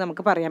ചെയ്യുന്നു എന്ന്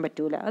നമുക്ക് പറയാൻ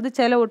പറ്റൂല. അത്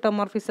ചില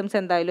ഓട്ടോമോർഫിസംസ്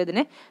എന്തായാലും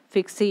ഇതിനെ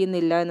ഫിക്സ്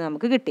ചെയ്യുന്നില്ല എന്ന്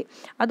നമുക്ക് കിട്ടി.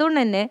 അതുകൊണ്ട്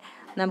തന്നെ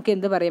നമുക്ക്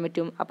എന്ത് പറയാൻ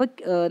പറ്റും? അപ്പോൾ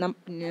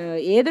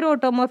ഏതൊരു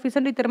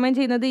ഓട്ടോമോർഫിസം ഡിറ്റർമൈൻ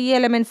ചെയ്യുന്നത് ഈ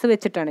എലമെൻറ്റ്സ്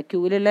വെച്ചിട്ടാണ്.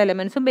 ക്യൂവിലുള്ള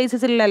എലമെൻസും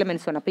ബേസിസിലുള്ള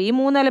എലമെൻസുമാണ്. അപ്പോൾ ഈ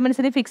 3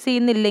 എലമെൻസിനെ ഫിക്സ്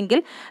ചെയ്യുന്നില്ലെങ്കിൽ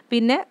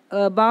പിന്നെ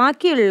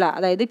ബാക്കിയുള്ള,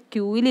 അതായത്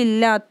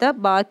ക്യൂവിലില്ലാത്ത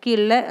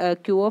ബാക്കിയുള്ള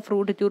ക്യൂ ഓഫ്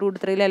റൂട്ട് 2 റൂട്ട്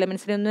 3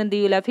 എലമെൻസിനെ ഒന്നും എന്ത്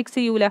ചെയ്യൂല? ഫിക്സ്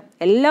ചെയ്യൂല.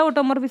 എല്ലാ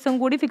ഓട്ടോമോർഫിസം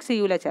കൂടി ഫിക്സ്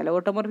ചെയ്യൂല. ചില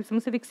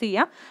ഓട്ടോമോർഫിസംസ് ഫിക്സ്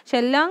ചെയ്യാം, പക്ഷെ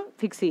എല്ലാം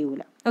ഫിക്സ്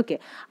ചെയ്യൂല. ഓക്കെ,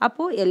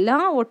 അപ്പോൾ എല്ലാ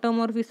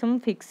ഓട്ടോമോർഫിസം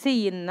ഫിക്സ്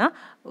ചെയ്യുന്ന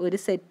ഒരു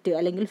സെറ്റ്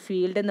അല്ലെങ്കിൽ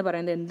ഫീൽഡ് എന്ന്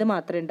പറയുന്നത് എന്ത്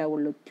മാത്രമേ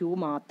ഉണ്ടാവുള്ളൂ? ക്യൂ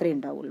മാത്രമേ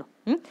ഉണ്ടാവുള്ളൂ.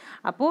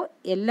 അപ്പോൾ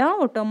എല്ലാ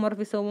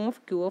ഓട്ടോമോർഫിസവും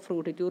of Q of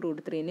root 2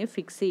 root 3നെ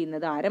fix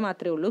ചെയ്യുന്നത് ആരെ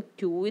മാത്രമേ ഉള്ളൂ?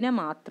 ക്യൂവിനെ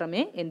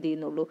മാത്രമേ എന്ത്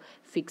ചെയ്യുന്നുള്ളൂ?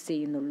 ഫിക്സ്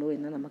ചെയ്യുന്നുള്ളൂ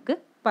എന്ന് നമുക്ക്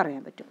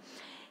പറയാൻ പറ്റും.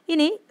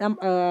 ഇനി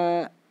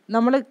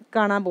നമ്മൾ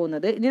കാണാൻ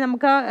പോകുന്നത്. ഇനി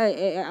നമുക്ക്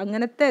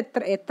അങ്ങനത്തെ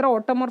എത്ര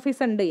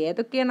ഓട്ടോമോർഫിസം ഉണ്ട്,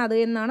 ഏതൊക്കെയാണ് അത്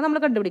എന്നാണ് നമ്മൾ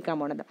കണ്ടുപിടിക്കാൻ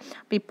പോകുന്നത്.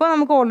 അപ്പോൾ ഇപ്പോൾ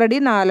നമുക്ക് ഓൾറെഡി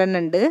 4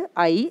 ഉണ്ട്.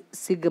 I,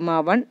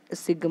 σ1,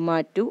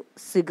 σ2,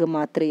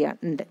 σ3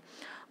 ഉണ്ട്.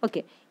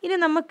 ഓക്കെ, ഇനി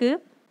നമുക്ക്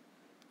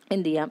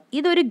എന്ത് ചെയ്യാം,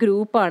 ഇതൊരു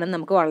ഗ്രൂപ്പാണെന്ന്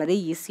നമുക്ക് വളരെ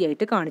ഈസി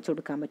ആയിട്ട് കാണിച്ചു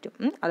കൊടുക്കാൻ പറ്റും.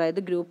 അതായത്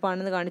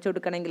ഗ്രൂപ്പാണെന്ന് കാണിച്ചു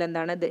കൊടുക്കണമെങ്കിൽ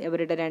എന്താണ്,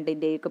 ഇവരുടെ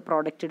രണ്ടിൻ്റെയൊക്കെ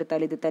പ്രോഡക്റ്റ്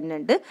എടുത്താൽ ഇത് തന്നെ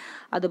ഉണ്ട്.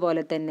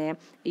 അതുപോലെ തന്നെ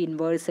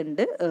ഇൻവേഴ്സ്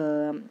ഉണ്ട്,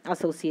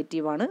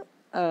 അസോസിയേറ്റീവ് ആണ്,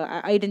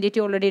 ഐഡൻറ്റിറ്റി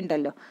ഓൾറെഡി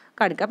ഉണ്ടല്ലോ,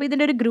 കാണിക്കാം. അപ്പോൾ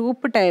ഇതിൻ്റെ ഒരു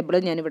ഗ്രൂപ്പ് ടേബിൾ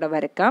ഞാനിവിടെ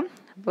വരക്കാം.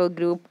 അപ്പോൾ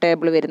ഗ്രൂപ്പ്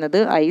ടേബിൾ വരുന്നത്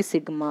I,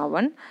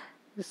 σ1,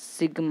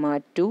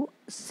 σ2,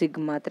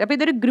 σ3. അപ്പോൾ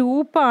ഇതൊരു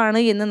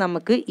ഗ്രൂപ്പാണ് എന്ന്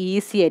നമുക്ക്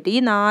ഈസി ആയിട്ട്, ഈ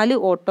 4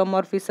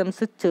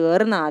 ഓട്ടോമോർഫിസംസ്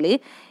ചേർന്നാൽ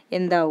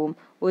എന്താവും,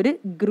 ഒരു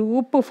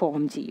ഗ്രൂപ്പ്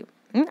ഫോം ചെയ്യും.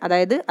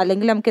 അതായത്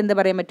അല്ലെങ്കിൽ നമുക്ക് എന്ത്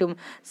പറയാൻ പറ്റും,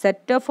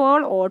 set of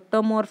all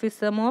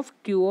automorphism of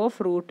Q of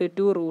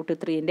 √2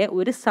 √3ൻ്റെ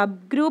ഒരു സബ്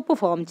ഗ്രൂപ്പ്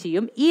ഫോം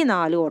ചെയ്യും ഈ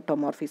 4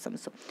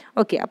 ഓട്ടോമോർഫിസംസും.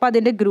 ഓക്കെ, അപ്പോൾ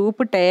അതിൻ്റെ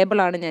ഗ്രൂപ്പ്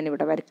ടേബിളാണ്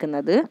ഞാനിവിടെ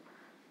വരയ്ക്കുന്നത്.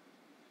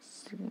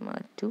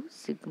 σ2,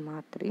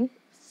 σ3,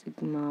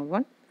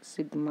 σ1,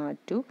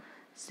 σ2,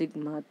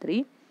 σ3,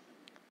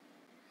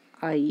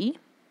 I,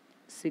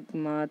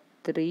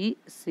 σ3,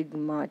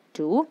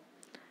 σ2,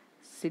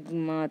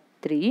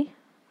 σ3,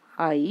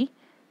 I,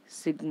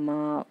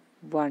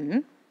 σ1,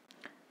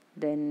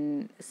 then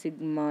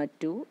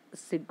σ2,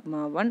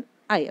 σ1,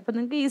 I. അപ്പോൾ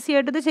നിങ്ങൾക്ക് ഈസി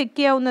ആയിട്ട് ഇത് ചെക്ക്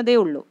ചെയ്യാവുന്നതേ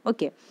ഉള്ളൂ.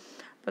 ഓക്കെ,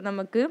 അപ്പോൾ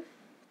നമുക്ക്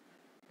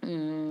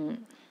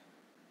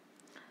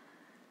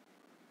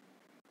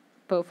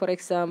ഇപ്പോൾ ഫോർ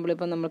എക്സാമ്പിൾ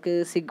ഇപ്പോൾ നമുക്ക്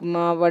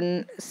σ1,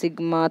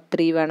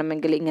 σ3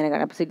 വേണമെങ്കിൽ ഇങ്ങനെ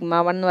കാണാം. അപ്പോൾ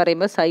σ1 എന്ന്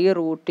പറയുമ്പോൾ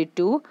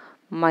ψ√2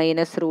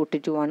 മൈനസ്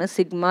 √2 ആണ്.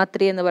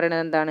 σ3 എന്ന്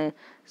പറയുന്നത് എന്താണ്,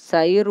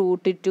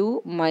 ψ√2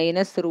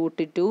 മൈനസ്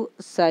 √2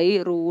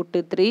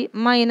 ψ√3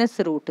 മൈനസ്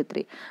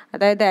 √3.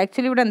 അതായത്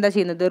ആക്ച്വലി ഇവിടെ എന്താ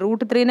ചെയ്യുന്നത്,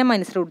 √3നെ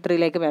മൈനസ്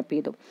 √3യിലേക്ക് മാപ്പ്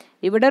ചെയ്തു,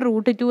 ഇവിടെ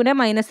 √2നെ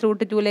മൈനസ്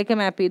 √2യിലേക്ക്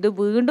മാപ്പ് ചെയ്തു,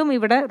 വീണ്ടും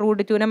ഇവിടെ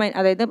 √2നെ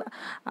അതായത്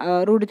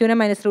 √2നെ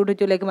മൈനസ്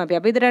 √2യിലേക്ക് മാപ്പ്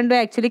ചെയ്തു. അപ്പോൾ ഇത് രണ്ടും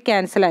ആക്ച്വലി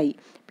ക്യാൻസലായി.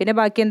 പിന്നെ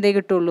ബാക്കി എന്തേ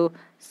കിട്ടുള്ളൂ,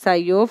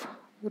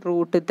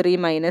 ψ√3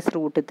 മൈനസ്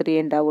 √3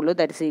 ഉണ്ടാവുള്ളൂ,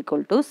 ദാറ്റ് ഇസ്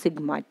ഈക്വൽ ടു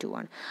σ2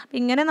 ആണ്. അപ്പം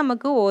ഇങ്ങനെ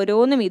നമുക്ക്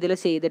ഓരോന്നും ഇതിൽ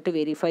ചെയ്തിട്ട്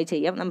വെരിഫൈ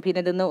ചെയ്യാം.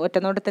 പിന്നെ ഇതിന്ന്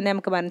ഒറ്റനോട്ട് തന്നെ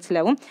നമുക്ക്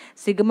മനസ്സിലാവും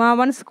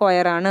σ1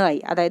 സ്ക്വയർ ആണ് I.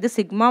 അതായത്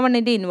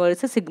σ1ൻ്റെ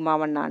ഇൻവേഴ്സ്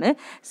σ1 ആണ്,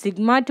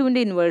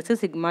 σ2ൻ്റെ ഇൻവേഴ്സ്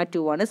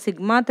σ2 ആണ്,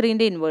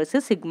 σ3ൻ്റെ ഇൻവേഴ്സ്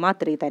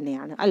σ3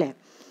 തന്നെയാണ് അല്ലേ.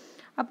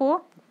 അപ്പോൾ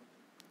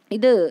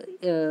ഇത്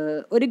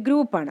ഒരു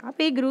ഗ്രൂപ്പാണ്.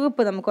 അപ്പോൾ ഈ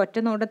ഗ്രൂപ്പ് നമുക്ക് ഒറ്റ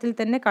നോട്ടത്തിൽ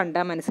തന്നെ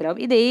കണ്ടാൽ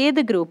മനസ്സിലാവും ഇത്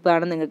ഏത്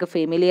ഗ്രൂപ്പാണ്. നിങ്ങൾക്ക്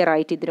ഫെമിലിയർ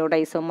ആയിട്ട് ഇതിനോട്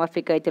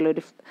ഐസോമോർഫിക് ആയിട്ടുള്ള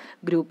ഒരു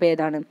ഗ്രൂപ്പ്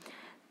ഏതാണ്,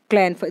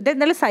 ഇത്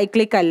എന്തായാലും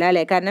സൈക്ലിക് അല്ല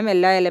അല്ലേ, കാരണം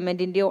എല്ലാ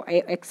എലമെൻറ്റിൻ്റെയോ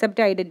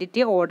എക്സെപ്റ്റ്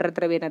ഐഡൻറ്റിറ്റി ഓർഡർ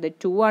എത്ര വരുന്നത്,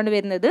 2 ആണ്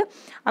വരുന്നത്.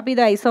 അപ്പോൾ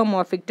ഇത്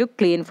isomorphic to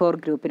clean four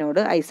ഗ്രൂപ്പിനോട്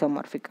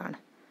isomorphic ആണ്.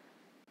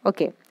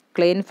 ഓക്കെ,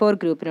 ക്ലീൻ ഫോർ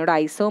ഗ്രൂപ്പിനോട്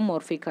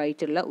ഐസോമോർഫിക്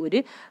ആയിട്ടുള്ള ഒരു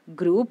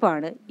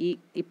ഗ്രൂപ്പാണ് ഈ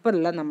ഇപ്പോൾ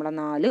ഉള്ള നമ്മളെ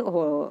 4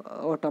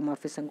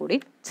 ഓട്ടോമോർഫിസം കൂടി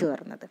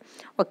ചേർന്നത്.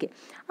 ഓക്കെ,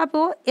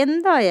 അപ്പോൾ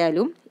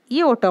എന്തായാലും ഈ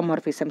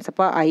ഓട്ടോമോർഫിസംസ്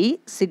അപ്പോൾ I,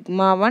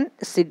 σ1,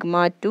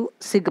 σ2,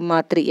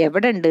 σ3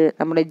 എവിടെ ഉണ്ട്,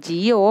 നമ്മുടെ G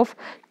of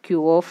Q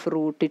of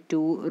 √2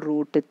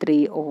 √3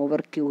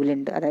 over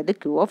Qയിലുണ്ട്. അതായത്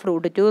Q of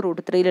 √2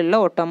 √3യിലുള്ള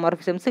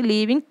ഓട്ടോമോർഫിസംസ്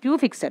living Q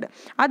fixed,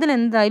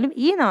 അതിലെന്തായാലും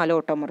ഈ 4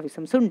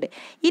 ഓട്ടോമോർഫിസംസ് ഉണ്ട്.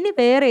 ഇനി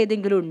വേറെ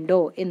ഏതെങ്കിലും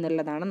ഉണ്ടോ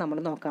എന്നുള്ളതാണ് നമ്മൾ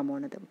നോക്കാൻ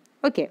പോകുന്നത്.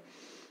 ഓക്കെ,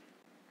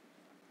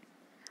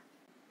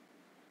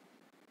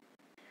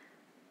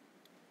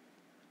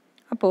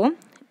 അപ്പോൾ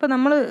ഇപ്പോൾ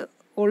നമ്മൾ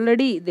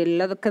ഓൾറെഡി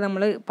ഇതുള്ളതൊക്കെ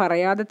നമ്മൾ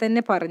പറയാതെ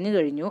തന്നെ പറഞ്ഞു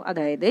കഴിഞ്ഞു.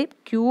 അതായത്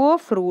Q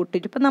ഓഫ്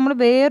 √2, ഇപ്പം നമ്മൾ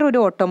വേറൊരു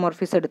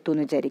ഓട്ടോമോർഫിസം എടുത്തു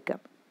എന്ന് വിചാരിക്കാം,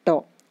 ടോ.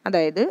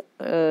 അതായത്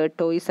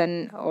tau is an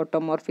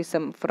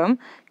automorphism from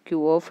Q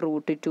of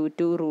 √2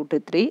 to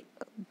 √3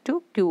 to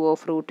Q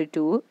of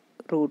 √2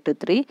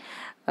 √3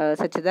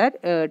 such that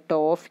toe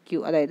off Q,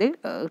 അതായത്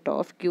toe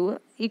off Q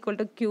equal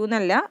to Q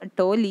എന്നല്ല,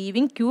 to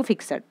living Q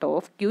fixed. Toe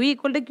off Q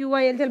equal to Q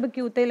ആയാലും ചിലപ്പോൾ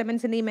Qത്തെ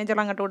എലമെൻസിൻ്റെ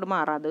ഇമേജുകൾ അങ്ങോട്ടോട്ട്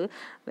മാറാതെ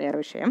വേറെ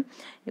വിഷയം.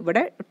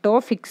 ഇവിടെ to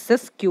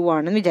fixes Q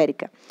ആണെന്ന്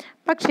വിചാരിക്കാം.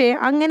 പക്ഷേ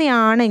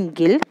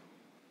അങ്ങനെയാണെങ്കിൽ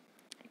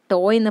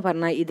ടോ എന്ന്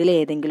പറഞ്ഞാൽ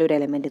ഇതിലേതെങ്കിലും ഒരു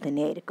എലമെൻറ്റ്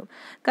തന്നെയായിരിക്കും.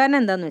 കാരണം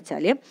എന്താണെന്ന്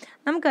വെച്ചാൽ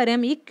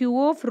നമുക്കറിയാം ഈ Q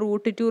ഓഫ്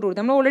 √2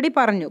 നമ്മൾ ഓൾറെഡി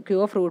പറഞ്ഞു Q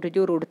ഓഫ്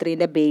 √2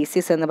 √3ൻ്റെ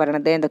ബേസിസ് എന്ന്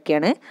പറയുന്നത്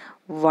എന്തൊക്കെയാണ്,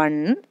 1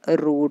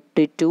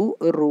 √2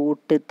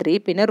 √3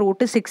 പിന്നെ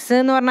 √6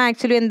 എന്ന് പറഞ്ഞാൽ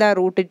ആക്ച്വലി എന്താ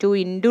 √2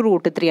 ഇൻറ്റു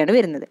 √3 ആണ്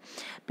വരുന്നത്.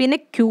 പിന്നെ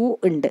Q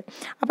ഉണ്ട്.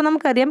 അപ്പോൾ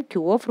നമുക്കറിയാം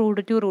Q ഓഫ്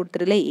 √2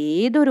 √3യിലെ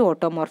ഏതൊരു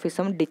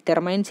ഓട്ടോമോർഫിസം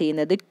ഡിറ്റർമൈൻ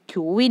ചെയ്യുന്നത്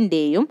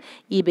Qൻ്റെയും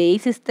ഈ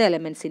ബേസിസ്ത്തെ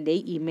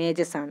എലമെൻസിൻ്റെയും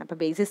ഇമേജസ് ആണ്. അപ്പോൾ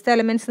ബേസിസ്ത്തെ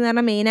എലമെൻസ് എന്ന്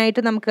പറഞ്ഞാൽ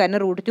മെയിനായിട്ട് നമുക്ക് കാരണം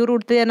 √2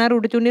 √3 പറഞ്ഞാൽ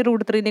 √2ൻ്റെയും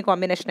 √3ൻ്റെയും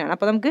കോമ്പിനേഷനാണ്.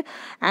 അപ്പോൾ നമുക്ക്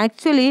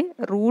ആക്ച്വലി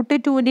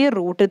 √2ൻ്റെയും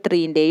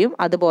 √3ൻ്റെയും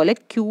അതുപോലെ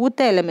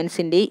Qത്തെ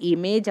എലമെൻസിൻ്റെയും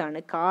ഇമേജാണ്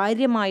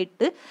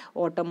കാര്യമായിട്ട്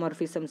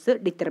ഓട്ടോമോർഫിസംസ്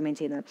ഡിറ്റർമൈൻ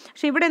ചെയ്യുന്നത്.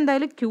 പക്ഷേ ഇവിടെ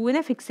എന്തായാലും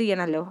Qനെ ഫിക്സ്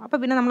ചെയ്യണമല്ലോ, അപ്പോൾ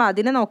പിന്നെ നമ്മൾ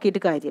അതിനെ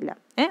നോക്കിയിട്ട് കാര്യമില്ല.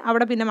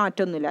 അവിടെ പിന്നെ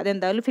മാറ്റമൊന്നുമില്ല,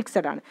 അതെന്തായാലും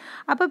ഫിക്സഡ് ആണ്.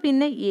 അപ്പോൾ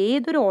പിന്നെ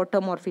ഏതൊരു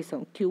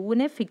ഓട്ടോമോർഫിസം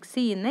Qനെ ഫിക്സ്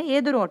ചെയ്യുന്ന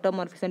ഏതൊരു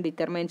ഓട്ടോമോർഫിസം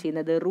ഡിറ്റർമൈൻ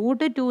ചെയ്യുന്നത്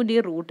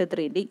 √2ൻ്റെയും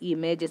 √3ൻ്റെയും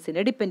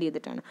ഇമേജസിനെ ഡിപ്പെൻഡ്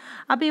ചെയ്തിട്ടാണ്.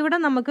 അപ്പോൾ ഇവിടെ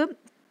നമുക്ക്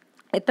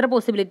എത്ര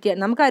പോസിബിലിറ്റിയാണ്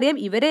നമുക്കറിയാം,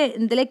 ഇവരെ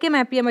എന്തിലേക്കേ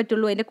മാപ്പ് ചെയ്യാൻ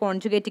പറ്റുള്ളൂ, അതിൻ്റെ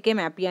കോൺജുഗേറ്റിക്കേ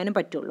മാപ്പ് ചെയ്യാനും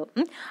പറ്റുള്ളൂ.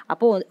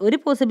 അപ്പോൾ ഒരു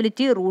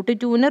പോസിബിലിറ്റി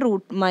 √2നെ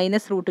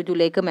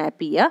 -√2ലേക്ക്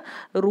മാപ്പ് ചെയ്യുക,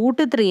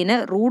 √3നെ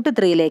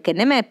 √3ലേക്ക്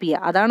തന്നെ മാപ്പ്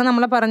ചെയ്യുക. അതാണ്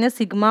നമ്മൾ പറഞ്ഞ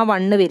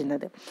σ1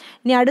 വരുന്നത്.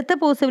 ഇനി അടുത്ത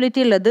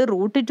പോസിബിലിറ്റി ഉള്ളത്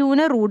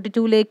 √2നെ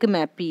 √2ലേക്ക്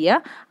മാപ്പ്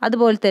ചെയ്യുക,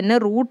 അതുപോലെ തന്നെ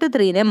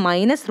 √3നെ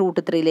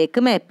 -√3ലേക്ക്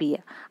മാപ്പ്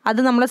ചെയ്യുക. അത്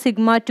നമ്മളെ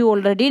σ2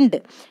 ഓൾറെഡി ഉണ്ട്.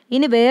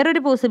 ഇനി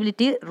വേറൊരു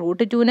പോസിബിലിറ്റി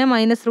 √2നെ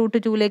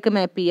 -√2ലേക്ക്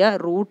മാപ്പ് ചെയ്യുക,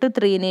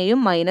 √3നെയും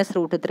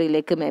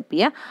 -√3ലേക്ക് മാപ്പ്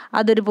ചെയ്യുക.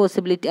 അതൊരു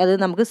പോസിബിലിറ്റി, അത്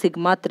നമുക്ക്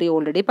σ3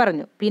 ഓൾറെഡി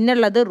പറഞ്ഞു. പിന്നെ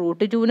ഉള്ളത്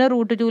 √2നെ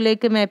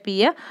 √2ലേക്ക് മാപ്പ്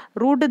ചെയ്യുക,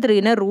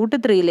 √3നെ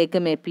 √3ലേക്ക്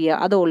മാപ്പ്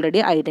ചെയ്യുക. അത്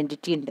ഓൾറെഡി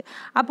ഐഡൻറ്റിറ്റി ഉണ്ട്.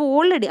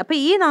 അപ്പോൾ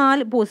ഈ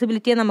 4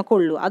 പോസിബിലിറ്റിയെ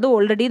നമുക്കുള്ളൂ. അത്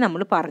ഓൾറെഡി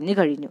നമ്മൾ പറഞ്ഞു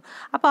കഴിഞ്ഞു.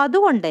 അപ്പോൾ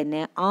അതുകൊണ്ട്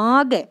തന്നെ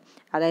ആകെ,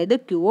 അതായത്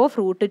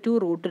Q(√2,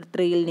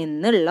 √3യിൽ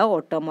നിന്നുള്ള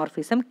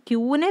ഓട്ടോമോർഫിസം,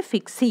 ക്യൂനെ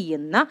ഫിക്സ്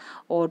ചെയ്യുന്ന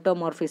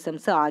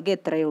ഓട്ടോമോർഫിസംസ് ആകെ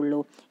എത്രയേ ഉള്ളൂ?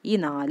 ഈ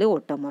 4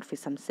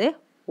 ഓട്ടോമോർഫിസംസേ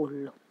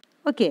ഉള്ളൂ.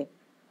 ഓക്കെ,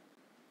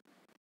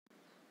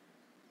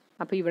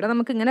 അപ്പോൾ ഇവിടെ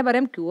നമുക്ക് ഇങ്ങനെ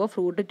പറയാം,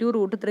 Q(√2,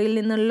 √3യിൽ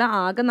നിന്നുള്ള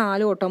ആകെ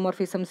 4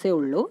 ഓട്ടോമോർഫിസംസേ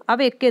ഉള്ളൂ.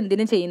 അവയൊക്കെ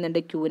എന്തിനും ചെയ്യുന്നുണ്ട്?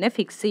 ക്യൂനെ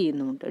ഫിക്സ്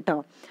ചെയ്യുന്നുണ്ട് കേട്ടോ.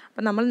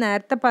 അപ്പോൾ നമ്മൾ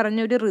നേരത്തെ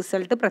പറഞ്ഞൊരു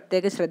റിസൾട്ട്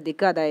പ്രത്യേകം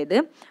ശ്രദ്ധിക്കുക. അതായത്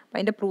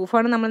അതിൻ്റെ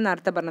പ്രൂഫാണ് നമ്മൾ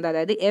നേരത്തെ പറഞ്ഞത്.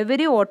 അതായത്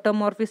every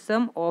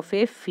automorphism of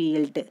A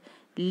field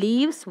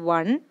leaves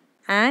one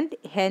and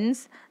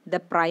hence the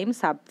prime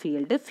sub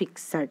field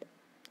fixed.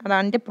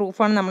 അതാണ് എൻ്റെ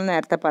പ്രൂഫാണ് നമ്മൾ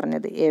നേരത്തെ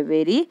പറഞ്ഞത്.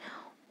 Every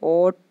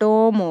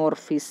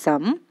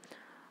automorphism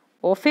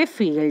of A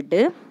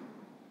field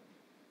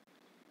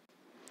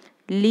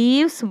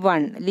leaves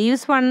one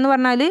എന്ന്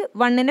പറഞ്ഞാൽ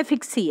വണ്ണിനെ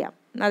ഫിക്സ് ചെയ്യാം.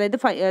 അതായത്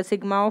σ(1)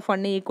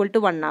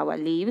 = 1 ആവുക.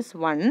 ലീവ്സ്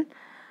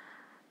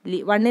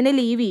വണ്ണിനെ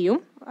ലീവ് ചെയ്യും,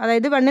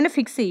 അതായത് വണ്ണിനെ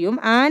ഫിക്സ് ചെയ്യും.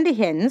 And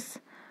hence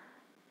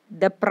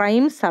the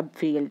prime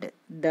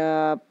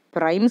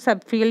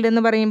sub field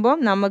എന്ന് പറയുമ്പോൾ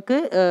നമുക്ക്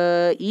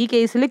ഈ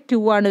കേസിൽ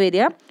Q ആണ്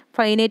വരിക,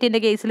 ഫൈനൈറ്റിൻ്റെ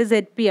കേസിൽ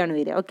ZP ആണ്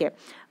വരിക. Okay,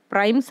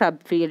 prime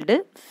sub field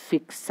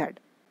fixed.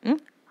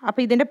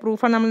 അപ്പോൾ ഇതിൻ്റെ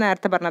പ്രൂഫാണ് നമ്മൾ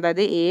നേരത്തെ പറഞ്ഞത്.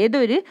 അതായത്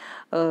ഏതൊരു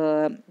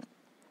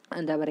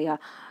എന്താ പറയുക,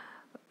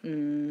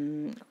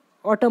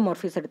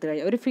 ഓട്ടോമോർഫിസ് എടുത്തു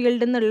കഴിഞ്ഞാൽ, ഒരു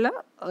ഫീൽഡിൽ നിന്നുള്ള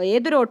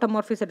ഏതൊരു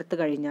ഓട്ടോമോർഫിസ് എടുത്തു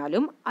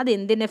കഴിഞ്ഞാലും അത്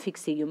എന്തിനെ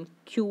ഫിക്സ് ചെയ്യും?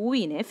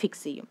 ക്യൂവിനെ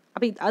ഫിക്സ് ചെയ്യും.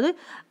 അപ്പോൾ അത്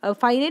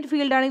ഫൈനൈറ്റ്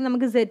ഫീൽഡ് ആണെങ്കിൽ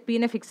നമുക്ക്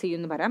ZPനെ ഫിക്സ് ചെയ്യും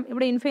എന്ന് പറയാം.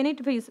 ഇവിടെ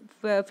ഇൻഫൈനൈറ്റ്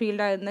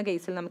ഫീൽഡ് ആകുന്ന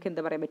കേസിൽ നമുക്ക്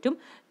എന്ത് പറയാൻ പറ്റും?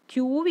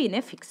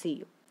 ക്യൂവിനെ ഫിക്സ്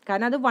ചെയ്യും.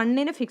 കാരണം അത്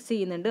വണ്ണിനെ ഫിക്സ്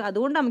ചെയ്യുന്നുണ്ട്,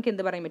 അതുകൊണ്ട് നമുക്ക്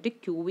എന്ത് പറയാൻ പറ്റും?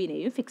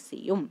 ക്യൂവിനെയും ഫിക്സ്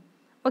ചെയ്യും.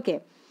 ഓക്കെ,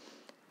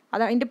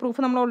 അത് അതിൻ്റെ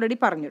പ്രൂഫ് നമ്മൾ ഓൾറെഡി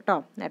പറഞ്ഞു കേട്ടോ,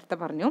 നേരത്തെ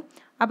പറഞ്ഞു.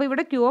 അപ്പോൾ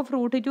ഇവിടെ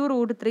Q(√2,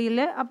 √3യിൽ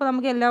അപ്പോൾ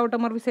നമുക്ക് എല്ലാ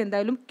ഓട്ടോമോർഫിസം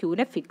എന്തായാലും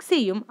ക്യൂനെ ഫിക്സ്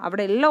ചെയ്യും.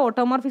 അവിടെ എല്ലാ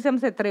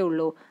ഓട്ടോമോർഫിസംസ് എത്രയേ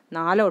ഉള്ളൂ?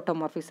 4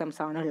 ഓട്ടോമോർഫിസംസ്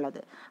ആണ്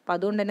ഉള്ളത്. അപ്പോൾ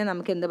അതുകൊണ്ട് തന്നെ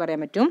നമുക്ക് എന്ത്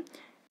പറയാൻ പറ്റും?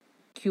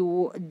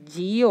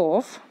 Q(√2,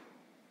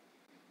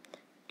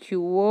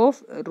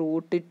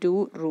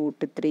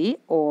 √3)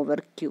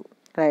 ഓവർ Q,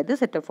 അതായത്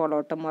set of all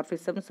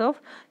ഓട്ടോമോർഫിസംസ് of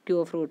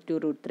Q(√2,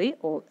 √3)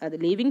 അത്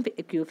living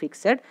Q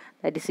fixed,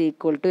 that is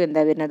equal to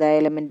എന്താ വരുന്നത്?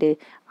 Element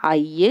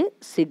I,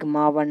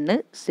 σ1,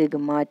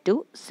 σ2,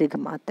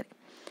 σ3.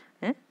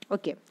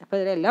 ഓക്കെ, അപ്പോൾ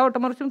ഇതിൽ എല്ലാ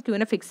ഓട്ടോമോർഫിസും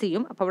ക്യൂനെ ഫിക്സ്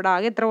ചെയ്യും. അപ്പോൾ ഇവിടെ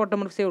ആകെ എത്ര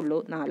ഓട്ടോമോർഫിസേ ഉള്ളൂ?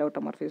 4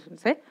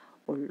 ഓട്ടോമോർഫിസംസേ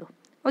ഉള്ളൂ.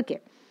 ഓക്കെ,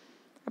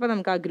 അപ്പോൾ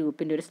നമുക്ക് ആ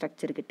ഗ്രൂപ്പിൻ്റെ ഒരു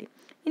സ്ട്രക്ചർ കിട്ടി.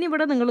 ഇനി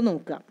ഇവിടെ നിങ്ങൾ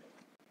നോക്കുക,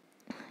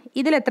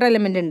 ഇതിൽ എത്ര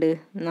എലമെൻ്റ് ഉണ്ട്?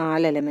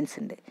 4 എലമെൻറ്റ്സ്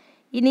ഉണ്ട്.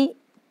 ഇനി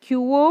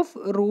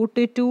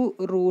Q(√2,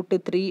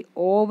 √3)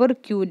 ഓവർ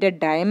ക്യൂൻ്റെ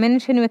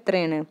ഡയമെൻഷനും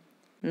എത്രയാണ്?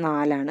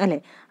 4 ആണ് അല്ലേ?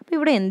 അപ്പോൾ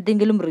ഇവിടെ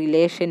എന്തെങ്കിലും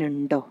റിലേഷൻ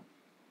ഉണ്ടോ?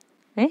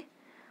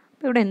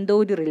 അപ്പോൾ ഇവിടെ എന്തോ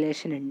ഒരു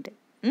റിലേഷൻ ഉണ്ട്.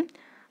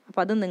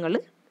 അപ്പോൾ അത് നിങ്ങൾ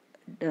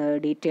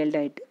ഡീറ്റെയിൽഡ്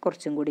ആയിട്ട്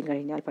കുറച്ചും കൂടി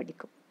കഴിഞ്ഞാൽ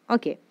പഠിക്കും.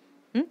 ഓക്കെ,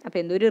 അപ്പോൾ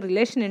എന്തോ ഒരു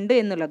റിലേഷൻ ഉണ്ട്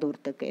എന്നുള്ളത്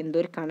ഓർത്തേക്ക്, എന്തോ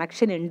ഒരു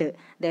കണക്ഷൻ ഉണ്ട്.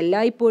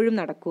 ഇതെല്ലായ്പ്പോഴും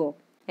നടക്കുമോ?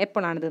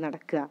 എപ്പോഴാണിത്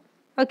നടക്കുക?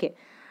 ഓക്കെ,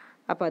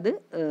 അപ്പോൾ അത്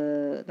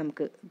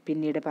നമുക്ക്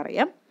പിന്നീട്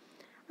പറയാം.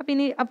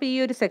 അപ്പോൾ ഈ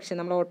ഒരു സെക്ഷൻ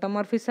നമ്മൾ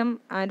ഓട്ടോമോർഫിസം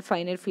ആൻഡ്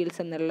ഫൈനൈറ്റ്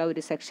ഫീൽഡ്സ് എന്നുള്ള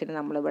ഒരു സെക്ഷൻ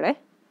നമ്മളിവിടെ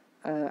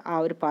ആ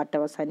ഒരു പാർട്ട്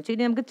അവസാനിച്ചു.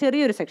 ഇനി നമുക്ക്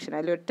ചെറിയൊരു സെക്ഷൻ,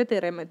 അതിൽ ഒറ്റ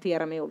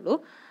തിയറമേ ഉള്ളൂ,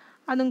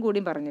 അതും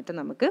കൂടി പറഞ്ഞിട്ട്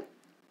നമുക്ക്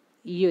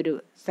ഈ ഒരു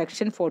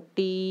സെക്ഷൻ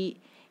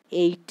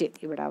 48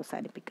 ഇവിടെ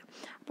അവസാനിപ്പിക്കാം.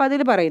 അപ്പോൾ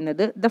അതിൽ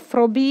പറയുന്നത് ദ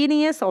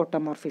ഫ്രോബീനിയസ്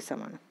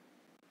ഓട്ടോമോർഫിസമാണ്.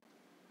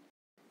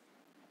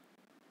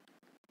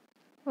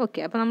 ഓക്കെ,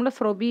 അപ്പോൾ നമ്മൾ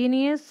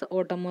ഫ്രോബീനിയസ്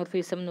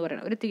ഓട്ടോമോർഫിസം എന്ന്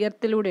പറയുന്നത് ഒരു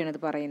തിയറത്തിലൂടെയാണ് ഇത്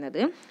പറയുന്നത്.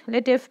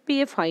 Let F B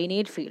A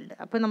finite field.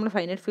 അപ്പോൾ നമ്മൾ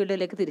ഫൈനൈറ്റ്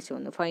ഫീൽഡിലേക്ക് തിരിച്ചു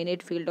വന്നു.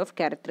 Finite field of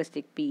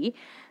characteristic P,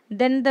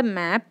 then the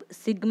map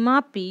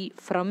σp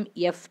from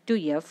F to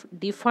F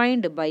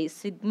defined by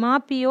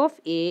σp of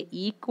A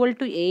equal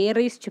to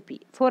a⁻p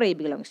four a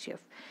belongs to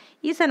f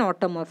is an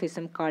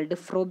automorphism called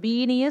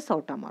ഫ്രോബീനിയസ്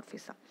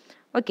automorphism.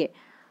 Okay,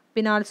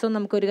 പിന്നെ also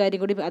നമുക്കൊരു കാര്യം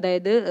കൂടി,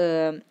 അതായത്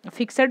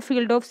fixed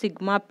field of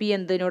σp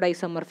എന്തിനോട്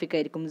isomorphic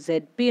ആയിരിക്കും?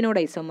 ZPനോട്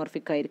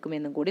isomorphic ആയിരിക്കും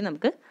എന്നും കൂടി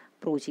നമുക്ക്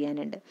പ്രൂവ്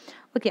ചെയ്യാനുണ്ട്.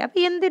 ഓക്കെ,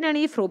 അപ്പോൾ എന്തിനാണ്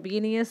ഈ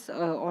ഫ്രോബീനിയസ്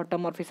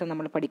ഓട്ടോമോർഫിസം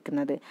നമ്മൾ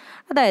പഠിക്കുന്നത്?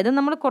 അതായത്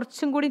നമ്മൾ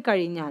കുറച്ചും കൂടി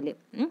കഴിഞ്ഞാൽ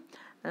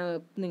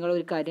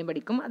നിങ്ങളൊരു കാര്യം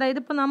പഠിക്കും.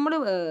 അതായത്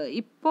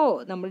ഇപ്പോൾ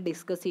നമ്മൾ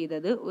ഡിസ്കസ്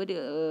ചെയ്തത്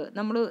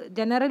നമ്മൾ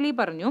ജനറലി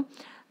പറഞ്ഞു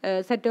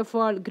set of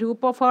all,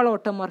 group of all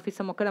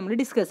automorphism ഒക്കെ നമ്മൾ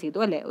ഡിസ്കസ് ചെയ്തു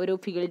അല്ലേ? ഒരു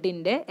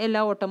ഫീൽഡിൻ്റെ എല്ലാ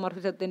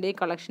ഓട്ടോമോർഫിസത്തിൻ്റെയും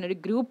കളക്ഷൻ ഒരു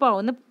ഗ്രൂപ്പ്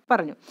ആവുമെന്ന്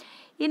പറഞ്ഞു.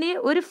 ഇനി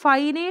ഒരു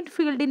ഫൈനൈറ്റ്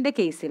ഫീൽഡിൻ്റെ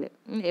കേസിൽ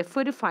എഫ്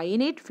ഒരു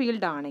ഫൈനൈറ്റ്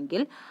ഫീൽഡ്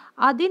ആണെങ്കിൽ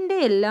അതിൻ്റെ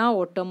എല്ലാ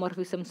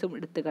ഓട്ടോമോർഫിസംസും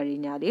എടുത്തു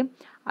കഴിഞ്ഞാൽ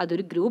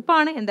അതൊരു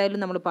ഗ്രൂപ്പാണ്,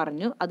 എന്തായാലും നമ്മൾ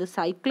പറഞ്ഞു, അത്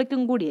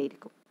സൈക്ലിക്കും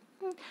കൂടിയായിരിക്കും.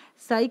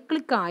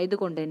 സൈക്ലിക്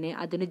ആയതുകൊണ്ട് തന്നെ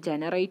അതിന്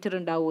ജനറേറ്റർ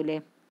ഉണ്ടാവൂലേ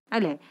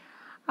അല്ലേ?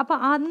 അപ്പോൾ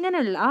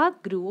അങ്ങനെയുള്ള ആ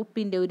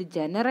ഗ്രൂപ്പിൻ്റെ ഒരു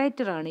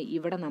ജനറേറ്ററാണ്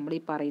ഇവിടെ നമ്മൾ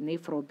ഈ പറയുന്ന ഈ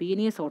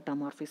ഫ്രോബീനിയസ്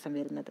ഓട്ടോമോർഫിസം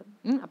വരുന്നത്.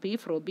 അപ്പോൾ ഈ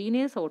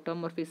ഫ്രോബീനിയസ്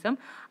ഓട്ടോമോർഫിസം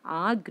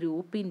ആ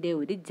ഗ്രൂപ്പിൻ്റെ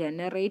ഒരു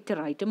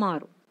ജനറേറ്ററായിട്ട്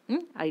മാറും.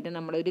 അതിന്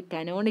നമ്മളൊരു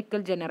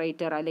കാനോണിക്കൽ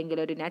ജനറേറ്റർ അല്ലെങ്കിൽ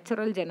ഒരു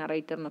നാച്ചുറൽ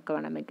ജനറേറ്റർ എന്നൊക്കെ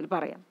വേണമെങ്കിൽ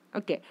പറയാം.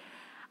 ഓക്കെ,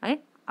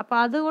 അപ്പോൾ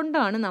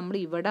അതുകൊണ്ടാണ് നമ്മൾ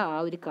ഇവിടെ ആ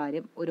ഒരു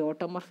കാര്യം ഒരു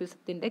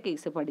ഓട്ടോമോർഫിസത്തിൻ്റെ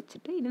കേസ്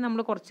പഠിച്ചിട്ട് ഇനി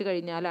നമ്മൾ കുറച്ച്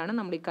കഴിഞ്ഞാലാണ്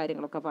നമ്മൾ ഈ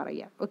കാര്യങ്ങളൊക്കെ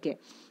പറയുക. ഓക്കെ,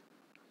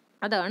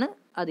 അതാണ്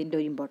അതിൻ്റെ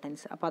ഒരു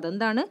ഇമ്പോർട്ടൻസ്. അപ്പോൾ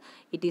അതെന്താണ്?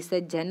 It is A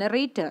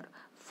generator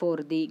for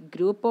the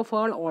group of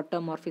all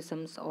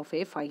ഓട്ടോമോർഫിസംസ് of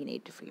A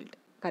finite field.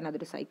 കാരണം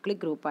അതൊരു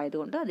സൈക്ലിക് ഗ്രൂപ്പ്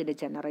ആയതുകൊണ്ട് അതിൻ്റെ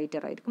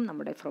ജനറേറ്റർ ആയിരിക്കും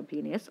നമ്മുടെ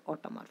ഫ്രോബീനിയസ്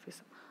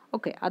ഓട്ടോമോർഫിസം.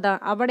 ഓക്കെ,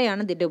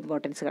 അവിടെയാണ് ഇതിൻ്റെ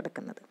ഇമ്പോർട്ടൻസ്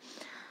കിടക്കുന്നത്.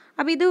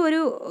 അപ്പോൾ ഇത് ഒരു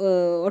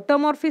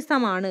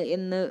ഓട്ടോമോർഫിസമാണ്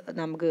എന്ന്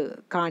നമുക്ക്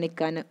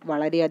കാണിക്കാൻ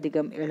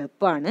വളരെയധികം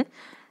എളുപ്പമാണ്.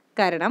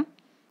 കാരണം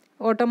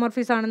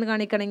ഓട്ടോമോർഫിസ് ആണെന്ന്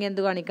കാണിക്കണമെങ്കിൽ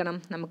എന്ത് കാണിക്കണം?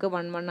 നമുക്ക്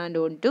 1 1 and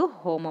 1 2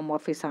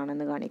 ഹോമോമോർഫിസ്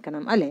ആണെന്ന്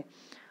കാണിക്കണം അല്ലേ?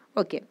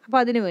 ഓക്കെ, അപ്പോൾ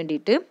അതിന്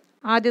വേണ്ടിയിട്ട്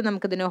ആദ്യം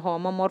നമുക്കിതിന്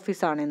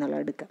ഹോമോമോർഫിസ്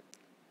ആണെന്നുള്ളത് എടുക്കാം.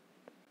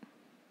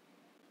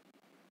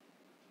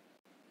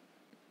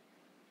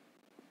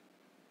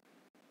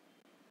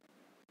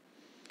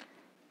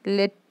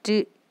 Let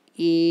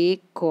A,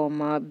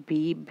 B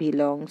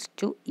belongs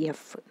to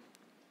F.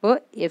 അപ്പോൾ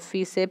F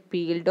is A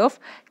field of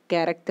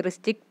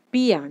characteristic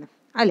P ആണ്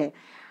അല്ലേ?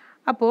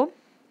 അപ്പോൾ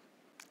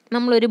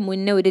നമ്മളൊരു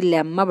മുന്നേ ഒരു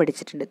ലെമ്മ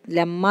പഠിച്ചിട്ടുണ്ട്.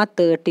 Lemma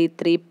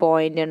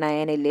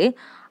 33.9ൽ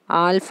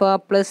alpha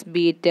plus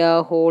beta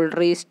whole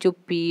raise to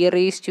P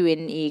raise to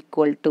N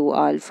equal to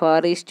alpha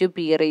rays to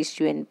P raise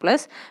to N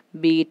plus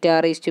beta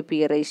raise to P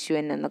raise to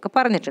N എന്നൊക്കെ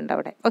പറഞ്ഞിട്ടുണ്ട്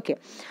അവിടെ. ഓക്കെ,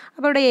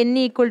 അപ്പോൾ ഇവിടെ എൻ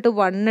ഈക്വൽ ടു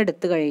 1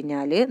 എടുത്തു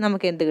കഴിഞ്ഞാൽ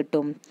നമുക്ക് എന്ത്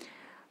കിട്ടും?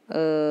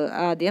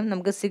 ആദ്യം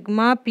നമുക്ക് sigma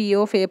P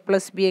of A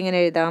plus B എങ്ങനെ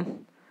എഴുതാം?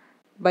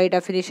 By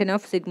definition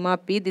of sigma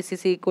P this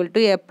is equal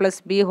to A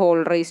plus B whole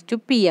raise to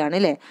P ആണ്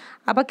അല്ലേ?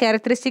 അപ്പോൾ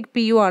ക്യാരക്ടറിസ്റ്റിക്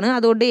പി യു ആണ്.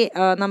 അതുകൊണ്ട്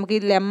നമുക്ക്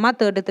ഈ ലെമ്മ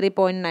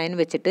 33.9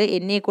 വെച്ചിട്ട്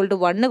എൻ ഈക്വൽ ടു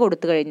 1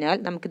 കൊടുത്തു കഴിഞ്ഞാൽ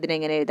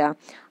നമുക്കിതിനെങ്ങനെ എഴുതാം?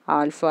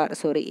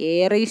 A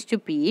raise to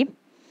P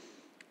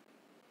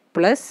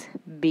plus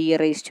B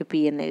raise to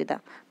P എന്ന്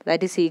എഴുതാം.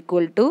 That is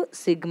equal to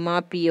sigma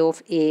P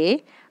of A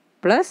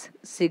plus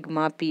sigma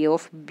P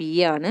of B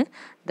ആണ്.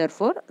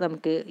 ദർഫോർ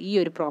നമുക്ക് ഈ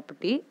ഒരു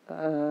പ്രോപ്പർട്ടി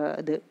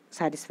ഇത്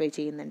സാറ്റിസ്ഫൈ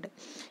ചെയ്യുന്നുണ്ട്.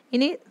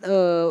 ഇനി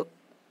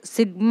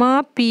sigma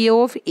P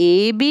of A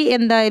B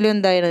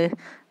എന്താണ്?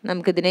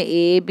 നമുക്കിതിനെ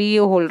A B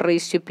whole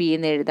raise to P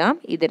എന്ന് എഴുതാം.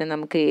 ഇതിനെ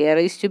നമുക്ക് A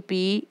raise to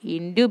P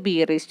into B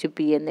raise to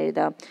P എന്ന്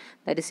എഴുതാം.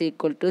 That is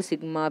equal to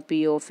sigma P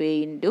of A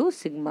into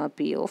sigma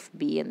P of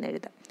B എന്ന്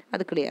എഴുതാം.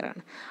 അത് ക്ലിയർ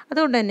ആണ്.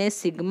 അതുകൊണ്ട് തന്നെ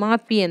സിഗ്മ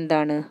പി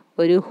എന്താണ്?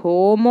 ഒരു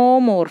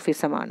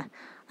ഹോമോമോർഫിസമാണ്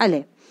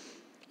അല്ലേ?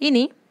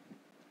 ഇനി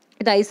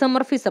ഇത്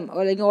ഐസോമോർഫിസം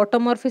അല്ലെങ്കിൽ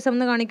ഓട്ടോമോർഫിസം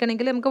എന്ന്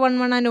കാണിക്കണമെങ്കിൽ നമുക്ക് 1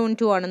 1 and 1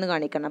 2 ആണെന്ന്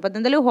കാണിക്കണം. അപ്പോൾ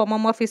അതെന്തായാലും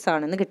ഹോമോമോർഫിസ്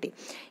ആണെന്ന് കിട്ടി.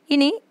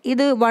 ഇനി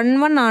ഇത് 1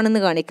 1 ആണെന്ന്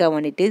കാണിക്കാൻ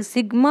വേണ്ടിയിട്ട്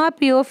sigma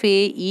P of A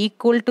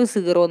equal to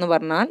 0 എന്ന്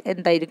പറഞ്ഞാൽ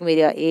എന്തായിരിക്കും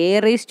വരിക? A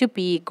raise to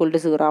P equal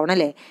to 0 ആവണം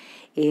അല്ലേ?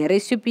 A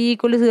raise to P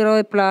equal to 0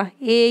 എപ്പോഴാണ്?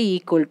 എ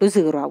ഈക്വൽ ടു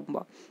 0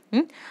 ആകുമ്പോൾ.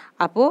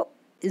 അപ്പോൾ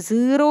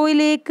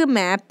 0യിലേക്ക്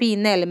മാപ്പ്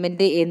ചെയ്യുന്ന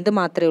എലമെൻറ്റ് എന്ത്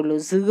മാത്രമേ ഉള്ളൂ?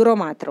 0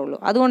 മാത്രമേ ഉള്ളൂ.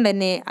 അതുകൊണ്ട്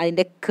തന്നെ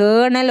അതിൻ്റെ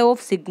കേർണൽ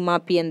ഓഫ് സിഗ്മ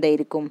പി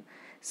എന്തായിരിക്കും?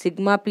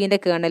 സിഗ്മ പിൻ്റെ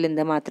കേർണൽ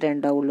എന്ത് മാത്രമേ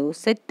ഉണ്ടാവുള്ളൂ?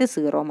 സെറ്റ്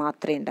 0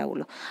 മാത്രമേ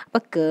ഉണ്ടാവുള്ളൂ.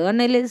 അപ്പോൾ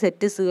കേർണൽ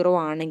സെറ്റ് 0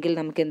 ആണെങ്കിൽ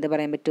നമുക്ക് എന്ത്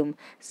പറയാൻ പറ്റും?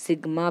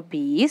 സിഗ്മ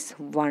പി ഈസ്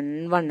 1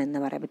 1 എന്ന്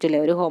പറയാൻ പറ്റില്ലേ?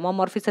 ഒരു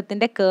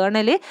ഹോമോമോർഫിസത്തിൻ്റെ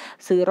കേർണൽ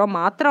 0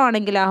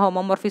 മാത്രമാണെങ്കിൽ ആ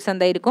ഹോമോമോർഫിസം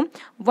എന്തായിരിക്കും?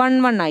 1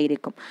 1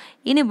 ആയിരിക്കും.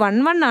 ഇനി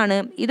 1 1 ആണ്,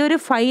 ഇതൊരു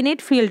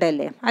ഫൈനൈറ്റ് ഫീൽഡ്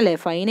അല്ലേ?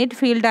 ഫൈനൈറ്റ്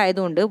ഫീൽഡ്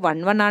ആയതുകൊണ്ട്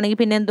 1 1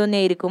 ആണെങ്കിൽ പിന്നെ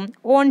എന്തോന്നായിരിക്കും?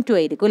 ഓൺ ടു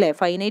ആയിരിക്കും അല്ലേ?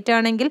 ഫൈനൈറ്റ്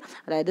ആണെങ്കിൽ,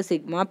 അതായത്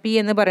സിഗ്മ പി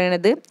എന്ന്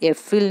പറയുന്നത്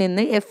എഫിൽ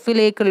നിന്ന്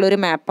എഫിലേക്കുള്ളൊരു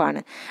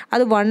മാപ്പാണ്.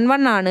 അത് 1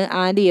 1 ആണ്.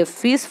 ആൻഡ്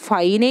എഫ് ഈസ്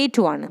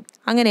ഫൈനൈറ്റും ആണ്.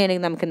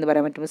 അങ്ങനെയാണെങ്കിൽ നമുക്ക് എന്ത്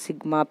പറയാൻ പറ്റും?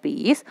 Sigma P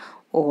is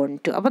on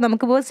to. അപ്പോൾ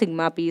നമുക്കിപ്പോൾ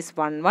sigma P is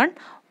 1 1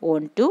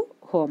 on to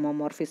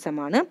homomorphism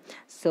ആണ്.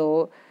 So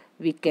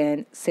we can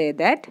say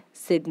that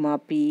sigma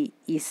p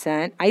is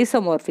an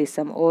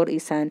isomorphism or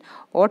is an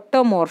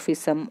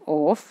automorphism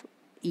of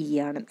E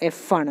ആണ്,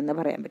 F ആണെന്ന്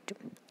പറയാൻ പറ്റും.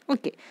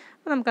 ഓക്കെ,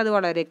 അപ്പോൾ നമുക്കത്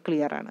വളരെ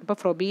ക്ലിയർ ആണ്. അപ്പോൾ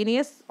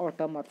ഫ്രോബീനിയസ്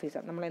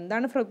ഓട്ടോമോർഫിസം, നമ്മൾ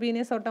എന്താണ്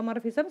ഫ്രോബീനിയസ്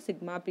automorphism?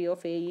 Sigma P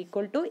of A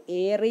equal to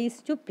A raise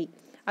to P,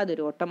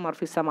 അതൊരു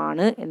ഓട്ടോമോർഫിസം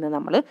ആണ് എന്ന്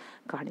നമ്മൾ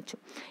കാണിച്ചു.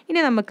 ഇനി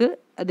നമുക്ക്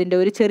അതിൻ്റെ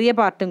ഒരു ചെറിയ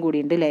പാർട്ടും കൂടി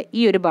ഉണ്ട് അല്ലേ?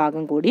 ഈ ഒരു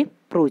ഭാഗം കൂടി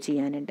പ്രൂവ്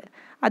ചെയ്യാനുണ്ട്.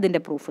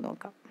 അതിൻ്റെ പ്രൂഫ്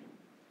നോക്കാം.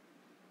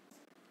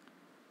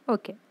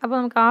 ഓക്കെ, അപ്പോൾ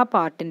നമുക്ക് ആ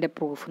പാർട്ടിൻ്റെ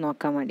പ്രൂഫ്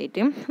നോക്കാൻ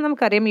വേണ്ടിയിട്ട്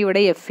നമുക്കറിയാം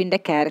ഇവിടെ എഫിൻ്റെ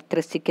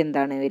ക്യാരക്ടറിസ്റ്റിക്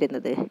എന്താണ്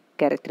വരുന്നത്?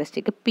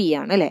 ക്യാരക്ടറിസ്റ്റിക് പി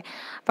ആണ് അല്ലേ?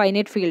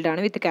 ഫൈനൈറ്റ്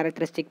ഫീൽഡാണ് വിത്ത്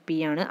ക്യാരക്ടറിസ്റ്റിക് പി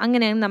ആണ്.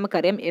 അങ്ങനെയാണെങ്കിൽ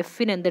നമുക്കറിയാം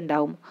എഫിന്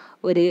എന്തുണ്ടാവും?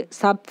 ഒരു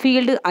sub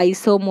field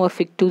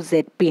isomorphic to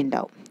Z P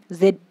ഉണ്ടാവും.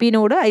 സെഡ്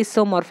പിനോട്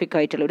ഐസോമോർഫിക്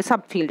ആയിട്ടുള്ള ഒരു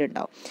സബ് ഫീൽഡ്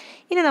ഉണ്ടാവും.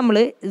 ഇനി നമ്മൾ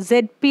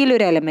സെഡ് പിയിൽ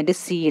ഒരു എലമെൻറ്റ്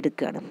സി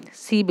എടുക്കുകയാണ്.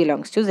 C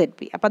belongs to Z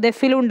P. അപ്പോൾ അത്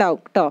എഫിലും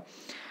ഉണ്ടാവും കേട്ടോ.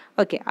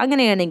 ഓക്കെ,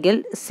 അങ്ങനെയാണെങ്കിൽ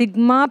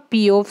സിഗ്മ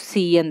പി ഓഫ്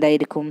സി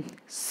എന്തായിരിക്കും?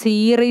 സി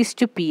റേസ്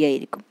ടു പി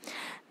ആയിരിക്കും.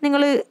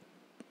 നിങ്ങൾ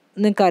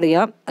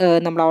നിങ്ങൾക്കറിയാം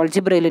നമ്മൾ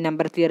ആൾജിബ്രയിൽ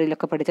നമ്പർ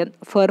തിയറിയിലൊക്കെ പഠിച്ച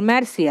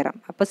ഫെർമാറ്റ്സ് തിയറം.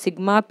 അപ്പോൾ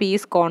sigma P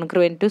is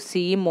congruent to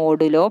C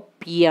modulo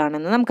P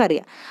ആണെന്ന്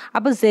നമുക്കറിയാം.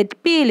 അപ്പോൾ സെഡ്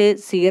പിയിൽ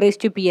സി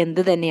റേസ് ടു പി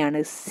എന്ത് തന്നെയാണ്?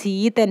 സി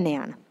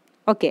തന്നെയാണ്.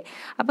 ഓക്കെ,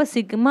 അപ്പോൾ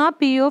sigma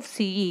P of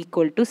C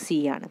equal to C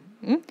ആണ്.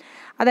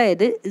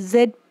 അതായത്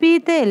സെഡ്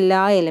പിത്തെ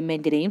എല്ലാ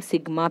എലമെൻറ്റിനെയും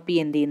സിഗ്മ പി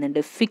എന്ത്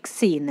ചെയ്യുന്നുണ്ട്? ഫിക്സ്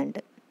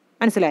ചെയ്യുന്നുണ്ട്.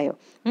 മനസ്സിലായോ?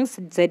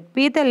 സെഡ്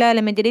പിത്തെ എല്ലാ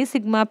എലമെൻറ്റിനെയും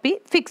സിഗ്മ പി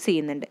ഫിക്സ്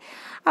ചെയ്യുന്നുണ്ട്.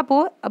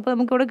 അപ്പോൾ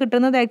നമുക്കിവിടെ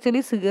കിട്ടുന്നത്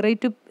actually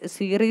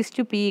C raise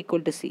to P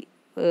equal to C,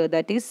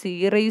 that is C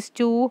raise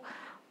to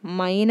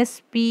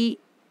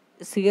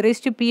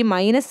P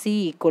minus C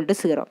equal to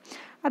 0.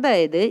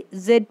 അതായത്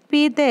സെഡ്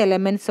പിത്തെ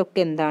എലമെൻറ്റ്സ്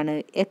ഒക്കെ എന്താണ്?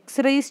 X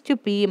raise to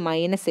P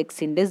minus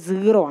എക്സിൻ്റെ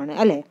 0 ആണ്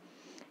അല്ലേ?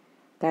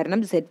 കാരണം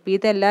സെഡ്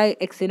പിത്തെ എല്ലാ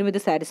എക്സിനും ഇത്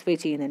സാറ്റിസ്ഫൈ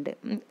ചെയ്യുന്നുണ്ട്,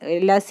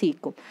 എല്ലാ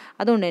സിക്കും.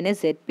 അതുകൊണ്ട് തന്നെ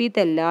സെഡ്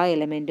പിത്തെ എല്ലാ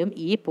എലമെൻറ്റും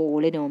ഈ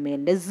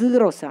പോളിനോമിയലിൻ്റെ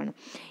 0s ആണ്.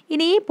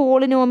 ഇനി ഈ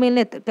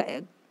പോളിനോമിയലിന്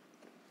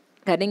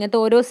കാരണം ഇങ്ങനത്തെ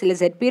ഓരോ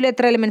സെഡ് പിയിൽ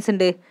എത്ര എലമെൻറ്റ്സ്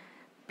ഉണ്ട്?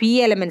 പി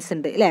എലമെൻറ്റ്സ്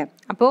ഉണ്ട് അല്ലേ?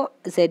 അപ്പോൾ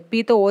സെഡ്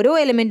പിത്തെ ഓരോ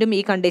എലമെൻറ്റും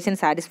ഈ കണ്ടീഷൻ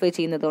സാറ്റിസ്ഫൈ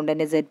ചെയ്യുന്നത് കൊണ്ട്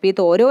തന്നെ സെഡ്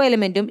പിത്തെ ഓരോ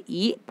എലമെൻറ്റും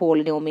ഈ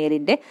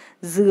പോളിനോമിയലിൻ്റെ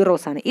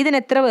 0s ആണ്. ഇതിന്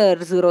എത്ര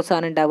 0s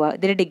ആണ് ഉണ്ടാവുക?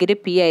 ഇതിൻ്റെ ഡിഗ്രി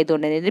പി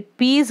ആയതുകൊണ്ട് തന്നെ ഇതിന്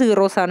പി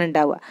 0s ആണ്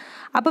ഉണ്ടാവുക.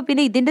 അപ്പോൾ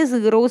പിന്നെ ഇതിൻ്റെ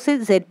 0s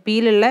സെഡ്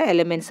പിയിലുള്ള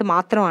എലമെൻറ്റ്സ്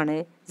മാത്രമാണ്,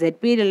 സെഡ്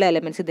പിയിലുള്ള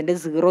എലമെൻറ്റ്സ് ഇതിൻ്റെ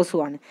 0s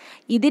ആണ്.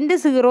 ഇതിൻ്റെ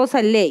 0s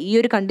അല്ലേ ഈ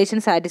ഒരു കണ്ടീഷൻ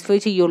സാറ്റിസ്ഫൈ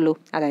ചെയ്യുള്ളൂ.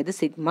 അതായത്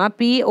sigma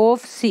P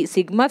of C,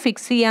 sigma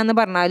fix ചെയ്യാന്ന്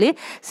പറഞ്ഞാൽ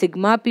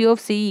sigma P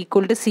of C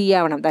equal to C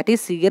ആവണം. That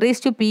is C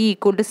raise to P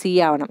equal to C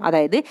ആവണം.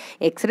 അതായത്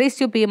X raise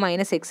to P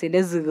minus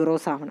എക്സിൻ്റെ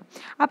 0s ആവണം.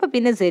 അപ്പോൾ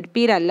പിന്നെ സെഡ്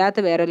പിയിൽ അല്ലാത്ത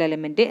വേറൊരു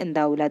എലമെൻറ്റ്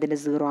എന്താവില്ല? അതിൻ്റെ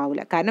 0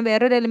 ആവില്ല. കാരണം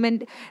വേറൊരു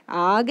എലമെൻറ്റ്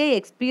ആകെ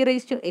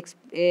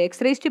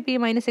X raise to P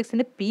minus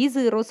എക്സിൻ്റെ പി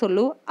 0s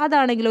ഉള്ളൂ.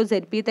 അതാണെങ്കിലോ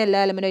സെഡ് പിത്തെ എല്ലാ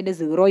എലമെൻറ്റും അതിൻ്റെ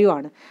 0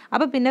 ആണ്.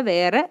 അപ്പോൾ പിന്നെ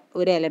വേറെ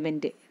ഒരു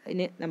എലമെൻറ്റ്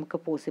ഇനി നമുക്ക്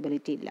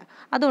പോസിബിലിറ്റി ഇല്ല.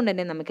 അതുകൊണ്ട്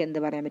തന്നെ നമുക്ക് എന്ത്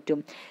പറയാൻ പറ്റും?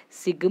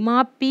 സിഗ്മ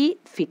പി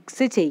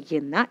ഫിക്സ്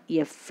ചെയ്യുന്ന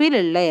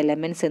എഫിലുള്ള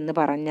എലമെൻറ്റ്സ് എന്ന്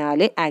പറഞ്ഞാൽ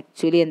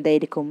ആക്ച്വലി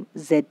എന്തായിരിക്കും?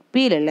 സെഡ്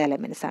പിയിലുള്ള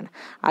എലമെൻറ്റ്സ് ആണ്.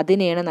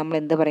 അതിനെയാണ് നമ്മൾ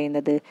എന്ത്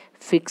പറയുന്നത്?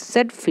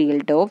 Fixed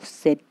field of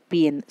Z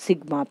P എന്ന്,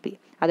 സിഗ്മ പി.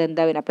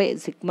 അതെന്താ വരുന്നത്? അപ്പോൾ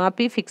സിഗ്മ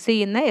പി ഫിക്സ്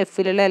ചെയ്യുന്ന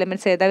എഫിലുള്ള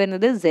എലമെൻറ്റ്സ് ഏതാ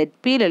വരുന്നത്? Z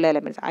പിയിലുള്ള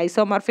elements.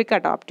 ഐസോമോർഫിക്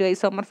ആട്ടോ, അപ് ടു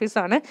ഐസോമോർഫിക്സ്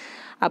ആണ്.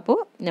 അപ്പോൾ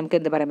നമുക്ക്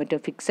എന്ത് പറയാൻ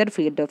പറ്റും? Fixed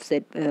field of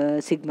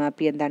sigma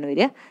P എന്താണ്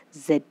വരിക?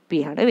 സെഡ്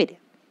പി ആണ് വരിക.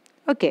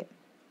 ഓക്കെ,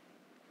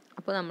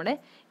 അപ്പോൾ നമ്മുടെ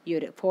ഈ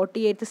ഒരു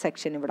 48th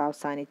സെക്ഷൻ ഇവിടെ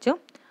അവസാനിച്ചു.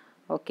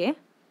 ഓക്കെ,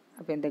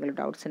 അപ്പോൾ എന്തെങ്കിലും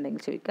ഡൗട്ട്സ്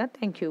ഉണ്ടെങ്കിൽ ചോദിക്കുക.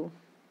 Thank you.